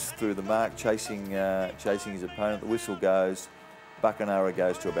lopes through the mark, chasing his opponent. The whistle goes, Buckenara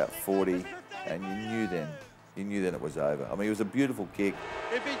goes to about 40, and you knew then it was over. I mean, it was a beautiful kick.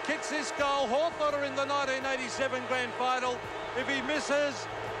 If he kicks this goal, Hawthorn are in the 1987 grand final. If he misses,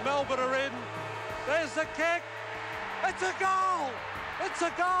 Melbourne are in. There's the kick. It's a goal. It's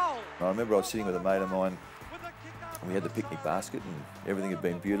a goal. I remember I was sitting with a mate of mine, and we had the picnic basket, and everything had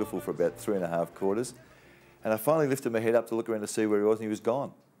been beautiful for about 3.5 quarters. And I finally lifted my head up to look around to see where he was, and he was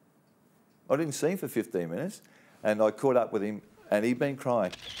gone. I didn't see him for 15 minutes, and I caught up with him, and he'd been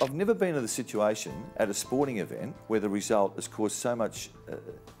crying. I've never been in a situation at a sporting event where the result has caused so much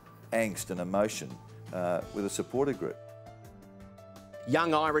angst and emotion with a supporter group.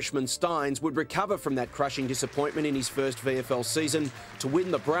 Young Irishman Steins would recover from that crushing disappointment in his first VFL season to win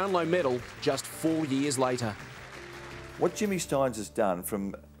the Brownlow medal just 4 years later. What Jimmy Steins has done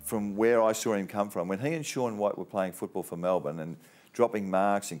from where I saw him come from, when he and Sean White were playing football for Melbourne and dropping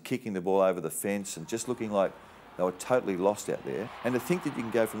marks and kicking the ball over the fence and just looking like they were totally lost out there. And to think that you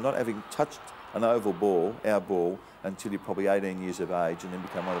can go from not having touched an oval ball, our ball, until you're probably 18 years of age and then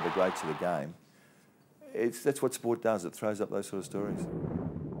become one of the greats of the game, that's what sport does. It throws up those sort of stories.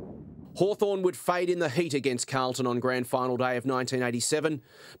 Hawthorn would fade in the heat against Carlton on grand final day of 1987,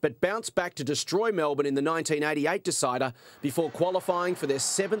 but bounced back to destroy Melbourne in the 1988 decider before qualifying for their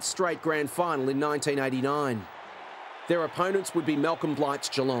 7th straight grand final in 1989. Their opponents would be Malcolm Blight's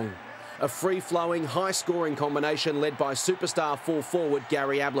Geelong, a free-flowing, high-scoring combination led by superstar full forward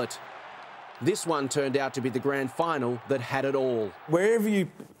Gary Ablett. This one turned out to be the grand final that had it all. Wherever you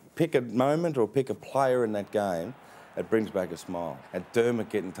pick a moment or pick a player in that game, it brings back a smile. And Dermott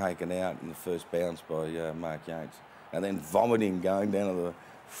getting taken out in the first bounce by Mark Yates, and then vomiting going down to the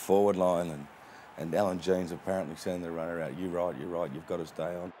forward line, and Alan Jeans apparently sending the runner out. You're right, you've got to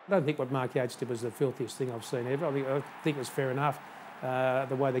stay on. I don't think what Mark Yates did was the filthiest thing I've seen ever. I think it was fair enough.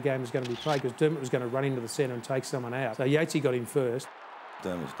 The way the game was going to be played, because Dermott was going to run into the centre and take someone out. So Yatesy got him first.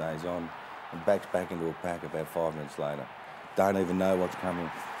 Dermott stays on and backs back into a pack about 5 minutes later. Don't even know what's coming,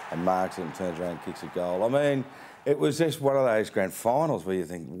 and marks it and turns around and kicks a goal. I mean, it was just one of those grand finals where you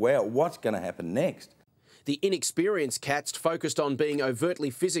think, wow, what's going to happen next? The inexperienced Cats focused on being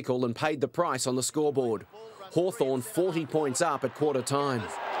overtly physical and paid the price on the scoreboard. Hawthorn 40 points up at quarter time. The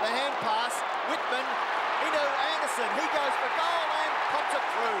hand pass, Whitman into Anderson. He goes for goal and pops it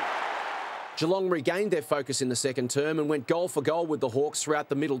through. Geelong regained their focus in the second term and went goal for goal with the Hawks throughout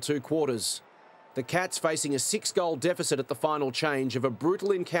the middle 2 quarters. The Cats facing a 6-goal deficit at the final change of a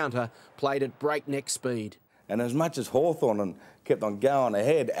brutal encounter played at breakneck speed. And as much as Hawthorn kept on going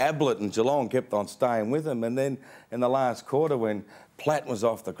ahead, Ablett and Geelong kept on staying with them. And then in the last quarter, when Platt was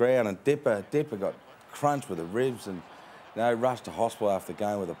off the ground and Dipper got crunched with the ribs and rushed to hospital after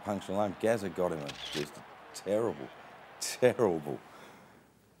going with a punctured lung, Gazza got him just terrible.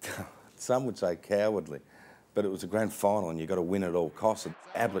 Some would say cowardly, but it was a grand final and you've got to win at all costs.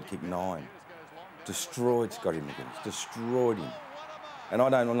 Ablett kicked 9, destroyed Scotty McGuinness, destroyed him. And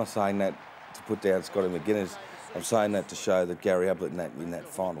I'm not saying that to put down Scotty McGuinness. I'm saying that to show that Gary Ablett in that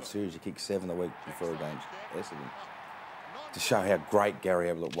final series, he kicked 7 the week before against Essendon. To show how great Gary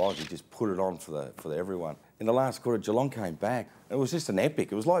Ablett was, he just put it on for everyone. In the last quarter, Geelong came back. It was just an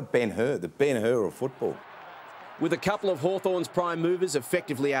epic. It was like Ben-Hur, the Ben-Hur of football. With a couple of Hawthorn's prime movers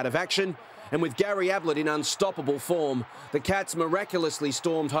effectively out of action, and with Gary Ablett in unstoppable form, the Cats miraculously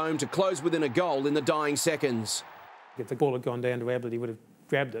stormed home to close within a goal in the dying seconds. If the ball had gone down to Ablett, he would have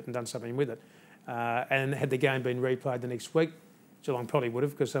grabbed it and done something with it. And had the game been replayed the next week, Geelong probably would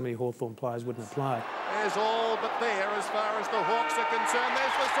have, because so many Hawthorn players wouldn't have played. There's all but there as far as the Hawks are concerned.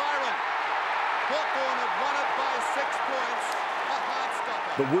 There's the siren. Hawthorn have won it by 6 points. A hard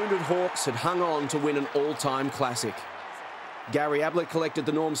stopper. The wounded Hawks had hung on to win an all-time classic. Gary Ablett collected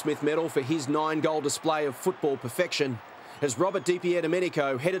the Norm Smith medal for his 9-goal display of football perfection as Robert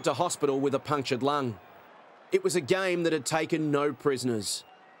DiPierdomenico headed to hospital with a punctured lung. It was a game that had taken no prisoners.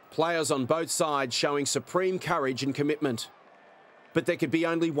 Players on both sides showing supreme courage and commitment. But there could be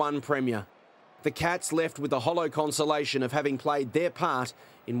only one premier. The Cats left with the hollow consolation of having played their part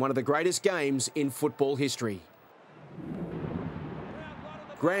in one of the greatest games in football history.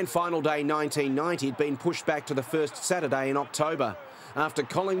 Grand Final Day 1990 had been pushed back to the first Saturday in October after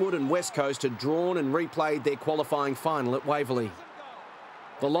Collingwood and West Coast had drawn and replayed their qualifying final at Waverley.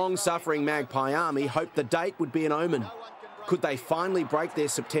 The long-suffering Magpie Army hoped the date would be an omen. Could they finally break their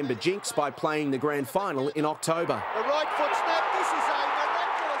September jinx by playing the grand final in October? The right foot snap. This is a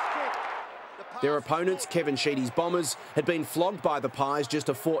miraculous kick. Their opponents, Kevin Sheedy's Bombers, had been flogged by the Pies just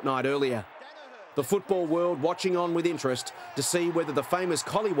a fortnight earlier. The football world watching on with interest to see whether the famous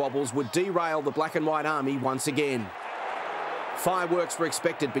collywobbles would derail the Black and White Army once again. Fireworks were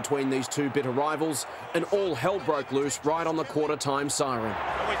expected between these two bitter rivals, and all hell broke loose right on the quarter-time siren.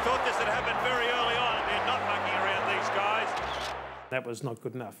 And we thought this had happened very early on, and they're not mucking around these guys. That was not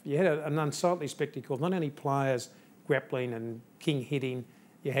good enough. You had an unsightly spectacle, not only players grappling and king hitting,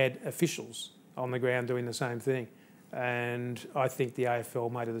 you had officials on the ground doing the same thing. And I think the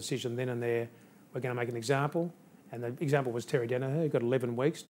AFL made a decision then and there, we're going to make an example. And the example was Terry Danaher, who got 11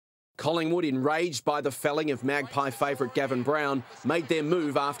 weeks. Collingwood, enraged by the felling of Magpie favourite Gavin Brown, made their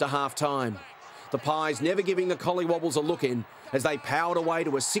move after half-time. The Pies never giving the Collywobbles a look in as they powered away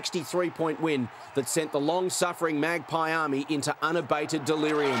to a 63-point win that sent the long-suffering Magpie Army into unabated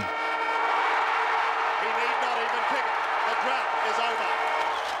delirium. He need not even kick it. The drought is over.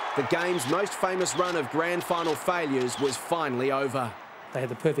 The game's most famous run of grand final failures was finally over. They had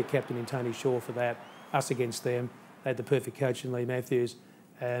the perfect captain in Tony Shaw for that, us against them. They had the perfect coach in Lee Matthews.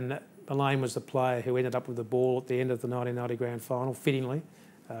 And Mullane was the player who ended up with the ball at the end of the 1990 grand final, fittingly.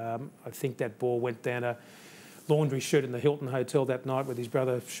 I think that ball went down a laundry chute in the Hilton Hotel that night with his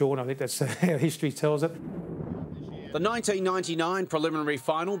brother Sean. I think that's how history tells it. The 1999 preliminary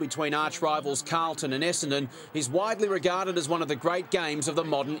final between arch-rivals Carlton and Essendon is widely regarded as one of the great games of the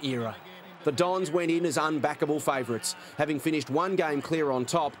modern era. The Dons went in as unbackable favourites, having finished one game clear on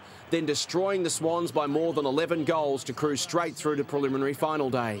top, then destroying the Swans by more than 11 goals to cruise straight through to preliminary final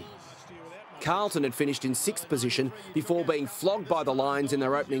day. Carlton had finished in 6th position before being flogged by the Lions in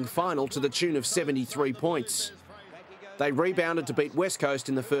their opening final to the tune of 73 points. They rebounded to beat West Coast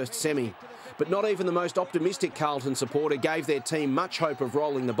in the first semi, but not even the most optimistic Carlton supporter gave their team much hope of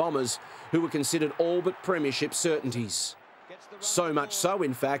rolling the Bombers, who were considered all but premiership certainties. So much so,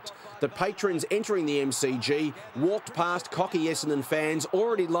 in fact, that patrons entering the MCG walked past cocky Essendon fans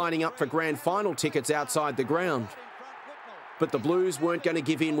already lining up for grand final tickets outside the ground. But the Blues weren't going to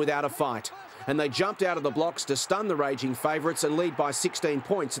give in without a fight, and they jumped out of the blocks to stun the raging favourites and lead by 16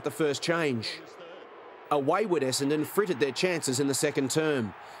 points at the first change. A wayward Essendon frittered their chances in the second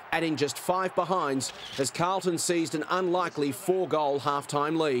term, adding just 5 behinds as Carlton seized an unlikely 4-goal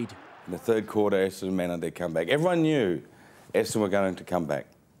half-time lead. In the third quarter, Essendon managed their comeback. Everyone knew Essendon were going to come back.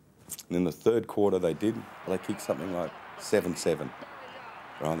 And in the third quarter, they did. They kicked something like 7-7.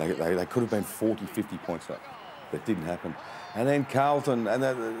 Right? They could have been 40, 50 points up. That didn't happen. And then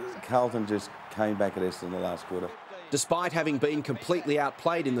Carlton just came back at Essendon in the last quarter. Despite having been completely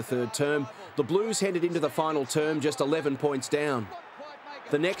outplayed in the third term, the Blues headed into the final term just 11 points down.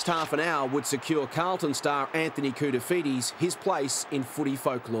 The next half an hour would secure Carlton star Anthony Koutoufides his place in footy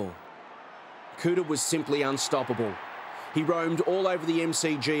folklore. Kouta was simply unstoppable. He roamed all over the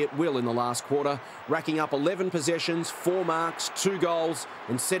MCG at will in the last quarter, racking up 11 possessions, 4 marks, 2 goals,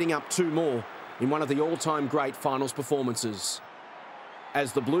 and setting up 2 more in one of the all-time great finals performances.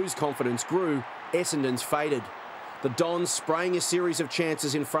 As the Blues' confidence grew, Essendon's faded. The Dons spraying a series of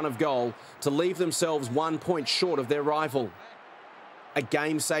chances in front of goal to leave themselves 1 point short of their rival. A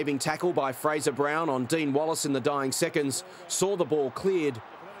game-saving tackle by Fraser Brown on Dean Wallace in the dying seconds saw the ball cleared,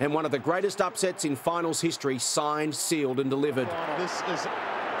 and one of the greatest upsets in finals history signed, sealed and delivered. This is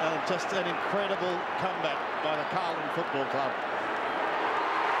just an incredible comeback by the Carlton Football Club.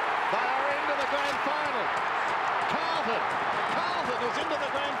 They are into the grand final. Carlton is into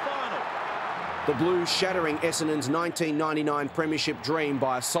the grand final. The Blues shattering Essendon's 1999 premiership dream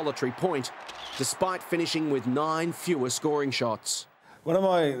by a solitary point, despite finishing with 9 fewer scoring shots. One of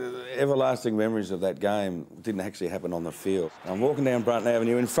my everlasting memories of that game didn't actually happen on the field. I'm walking down Brunton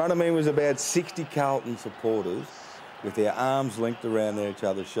Avenue. In front of me was about 60 Carlton supporters with their arms linked around each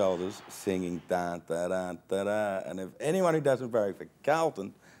other's shoulders, singing da da da da da. And if anyone who doesn't vote for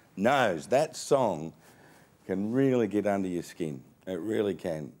Carlton knows that song can really get under your skin. It really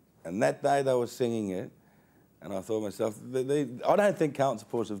can. And that day they were singing it, and I thought to myself, I don't think Carlton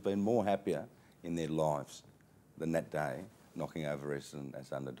supporters have been more happier in their lives than that day, knocking over Essendon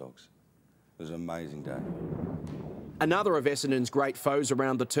as underdogs. It was an amazing day. Another of Essendon's great foes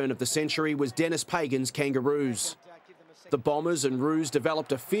around the turn of the century was Dennis Pagan's Kangaroos. The Bombers and Roos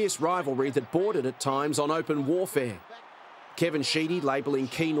developed a fierce rivalry that bordered at times on open warfare. Kevin Sheedy labelling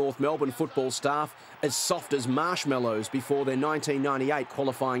key North Melbourne football staff as soft as marshmallows before their 1998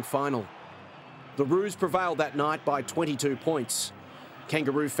 qualifying final. The Roos prevailed that night by 22 points.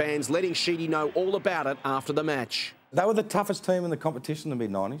 Kangaroo fans letting Sheedy know all about it after the match. They were the toughest team in the competition in the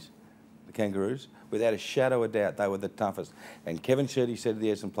mid-90s, the Kangaroos. Without a shadow of doubt, they were the toughest. And Kevin Sheedy said to the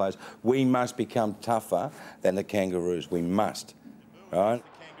Essendon players, we must become tougher than the Kangaroos. We must, right?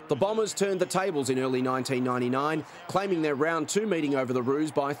 The Bombers turned the tables in early 1999, claiming their round 2 meeting over the Roos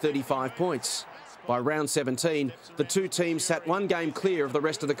by 35 points. By round 17, the two teams sat one game clear of the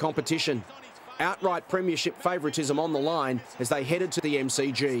rest of the competition. Outright premiership favouritism on the line as they headed to the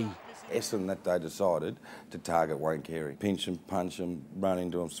MCG. Essendon that day decided to target Wayne Carey. Pinch him, punch him, run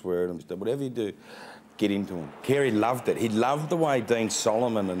into him, swear at him, whatever you do, get into him. Carey loved it. He loved the way Dean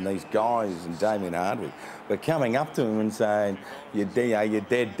Solomon and these guys and Damien Hardwick were coming up to him and saying, you're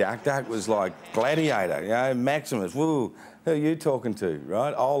dead, Duck. Duck was like Gladiator, you know, Maximus, woo, who are you talking to,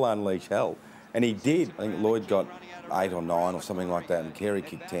 right? I'll unleash hell. And he did. I think Lloyd got 8 or 9 or something like that, and Carey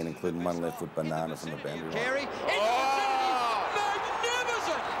kicked 10, including one left-foot banana from the boundary line. Carey,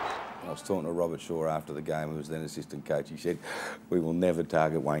 magnificent! I was talking to Robert Shaw after the game, who was then assistant coach. He said, we will never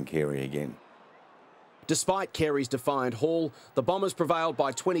target Wayne Carey again. Despite Carey's defiant haul, the Bombers prevailed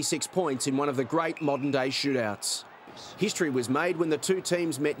by 26 points in one of the great modern-day shootouts. History was made when the two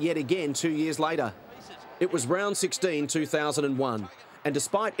teams met yet again 2 years later. It was round 16, 2001. And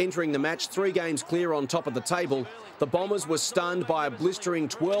despite entering the match 3 games clear on top of the table, the Bombers were stunned by a blistering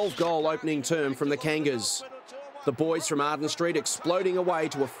 12-goal opening term from the Kangas. The boys from Arden Street exploding away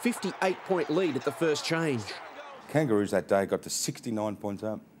to a 58-point lead at the first change. Kangaroos that day got to 69 points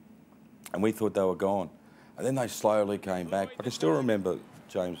up, and we thought they were gone. And then they slowly came back. I can still remember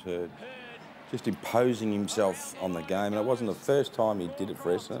James Hird just imposing himself on the game, and it wasn't the first time he did it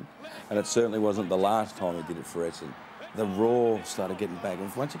for Essendon, and it certainly wasn't the last time he did it for Essendon. The roar started getting back,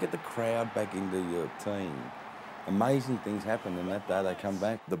 and once you get the crowd back into your team, amazing things happen, and that day they come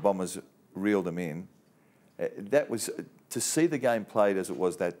back. The Bombers reeled them in. That was, to see the game played as it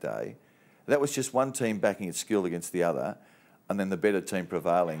was that day, that was just one team backing its skill against the other, and then the better team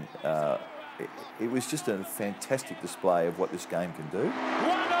prevailing. It was just a fantastic display of what this game can do.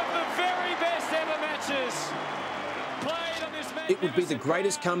 One of the very best ever matches played on this magnificent... It would be the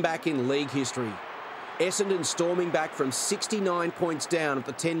greatest comeback in league history. Essendon storming back from 69 points down at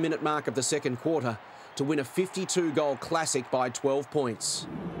the 10-minute mark of the second quarter to win a 52-goal classic by 12 points.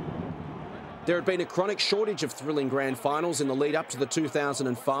 There had been a chronic shortage of thrilling grand finals in the lead up to the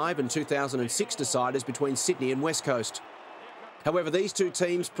 2005 and 2006 deciders between Sydney and West Coast. However, these two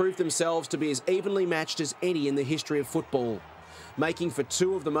teams proved themselves to be as evenly matched as any in the history of football, making for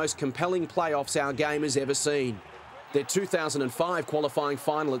 2 of the most compelling playoffs our game has ever seen. Their 2005 qualifying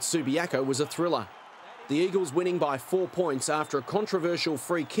final at Subiaco was a thriller. The Eagles winning by 4 points after a controversial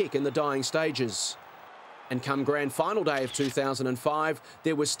free kick in the dying stages. And come grand final day of 2005,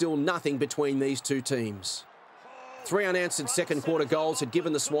 there was still nothing between these two teams. 3 unanswered second quarter goals had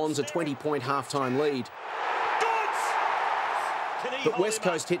given the Swans a 20-point half-time lead. But West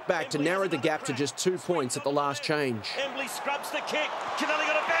Coast hit back to narrow the gap to just 2 points at the last change. Embley scrubs the kick. Kennelly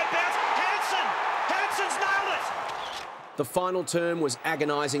got a bad bounce. Hanson's nailed it. The final term was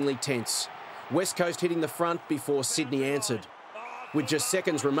agonisingly tense. West Coast hitting the front before Sydney answered. With just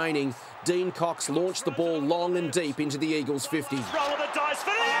seconds remaining, Dean Cox launched the ball long and deep into the Eagles' 50. Roll of the dice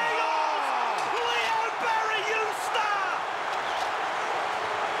for the Eagles! Leo Barry, you star!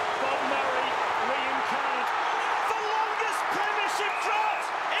 Bob Murray reincarnate. The longest premiership drought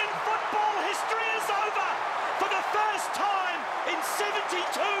in football history is over. For the first time in 72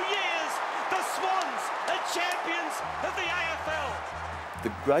 years, the Swans are champions of the AFL.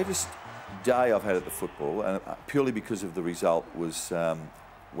 The greatest day I've had at the football, and purely because of the result, was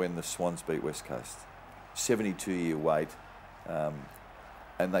when the Swans beat West Coast. 72-year wait,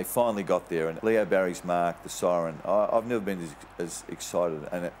 and they finally got there. And Leo Barry's mark, the siren, I've never been as excited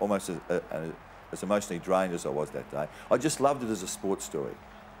and almost as emotionally drained as I was that day. I just loved it as a sports story.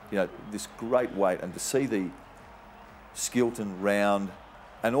 You know, this great wait, and to see the Skilton round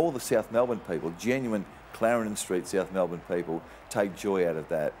And all the South Melbourne people, genuine Clarendon Street South Melbourne people, take joy out of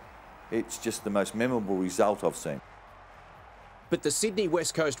that. It's just the most memorable result I've seen. But the Sydney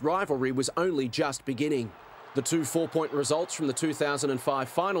West Coast rivalry was only just beginning. The two 4-point results from the 2005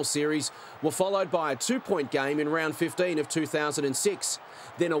 final series were followed by a 2-point game in round 15 of 2006,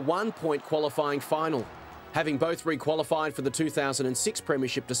 then a 1-point qualifying final. Having both re-qualified for the 2006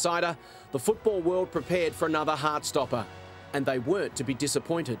 Premiership decider, the football world prepared for another heartstopper, and they weren't to be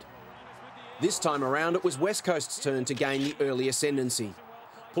disappointed. This time around, it was West Coast's turn to gain the early ascendancy,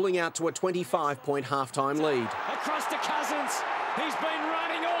 pulling out to a 25-point half-time lead. Across to Cousins. He's been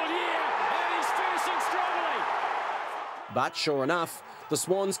running all year, and he's finishing strongly. But sure enough, the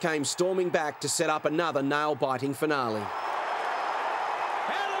Swans came storming back to set up another nail-biting finale.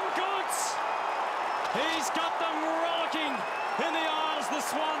 He's got them rollicking in the Isles, the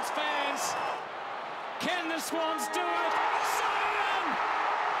Swans fans. Can the Swans do it? Siren!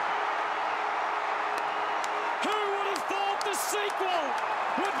 Who would have thought the sequel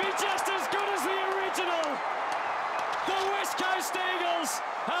would be just as good as the original? The West Coast Eagles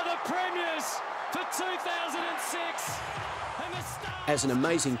are the premiers for 2006. As an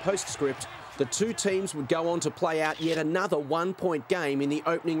amazing postscript, the two teams would go on to play out yet another 1-point game in the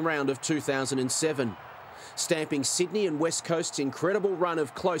opening round of 2007, stamping Sydney and West Coast's incredible run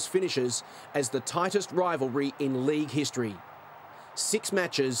of close finishes as the tightest rivalry in league history. 6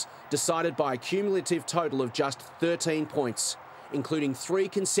 matches decided by a cumulative total of just 13 points, including 3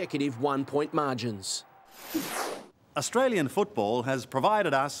 consecutive 1-point margins. Australian football has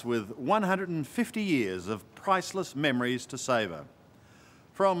provided us with 150 years of priceless memories to savour.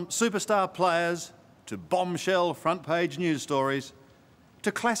 From superstar players to bombshell front-page news stories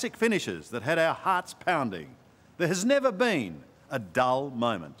to classic finishes that had our hearts pounding, there has never been a dull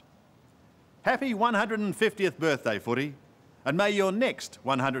moment. Happy 150th birthday, footy, and may your next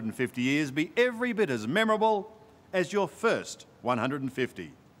 150 years be every bit as memorable as your first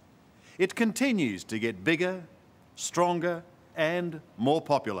 150. It continues to get bigger, stronger and more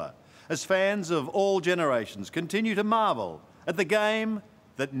popular as fans of all generations continue to marvel at the game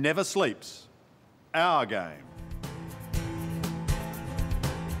that never sleeps, our game.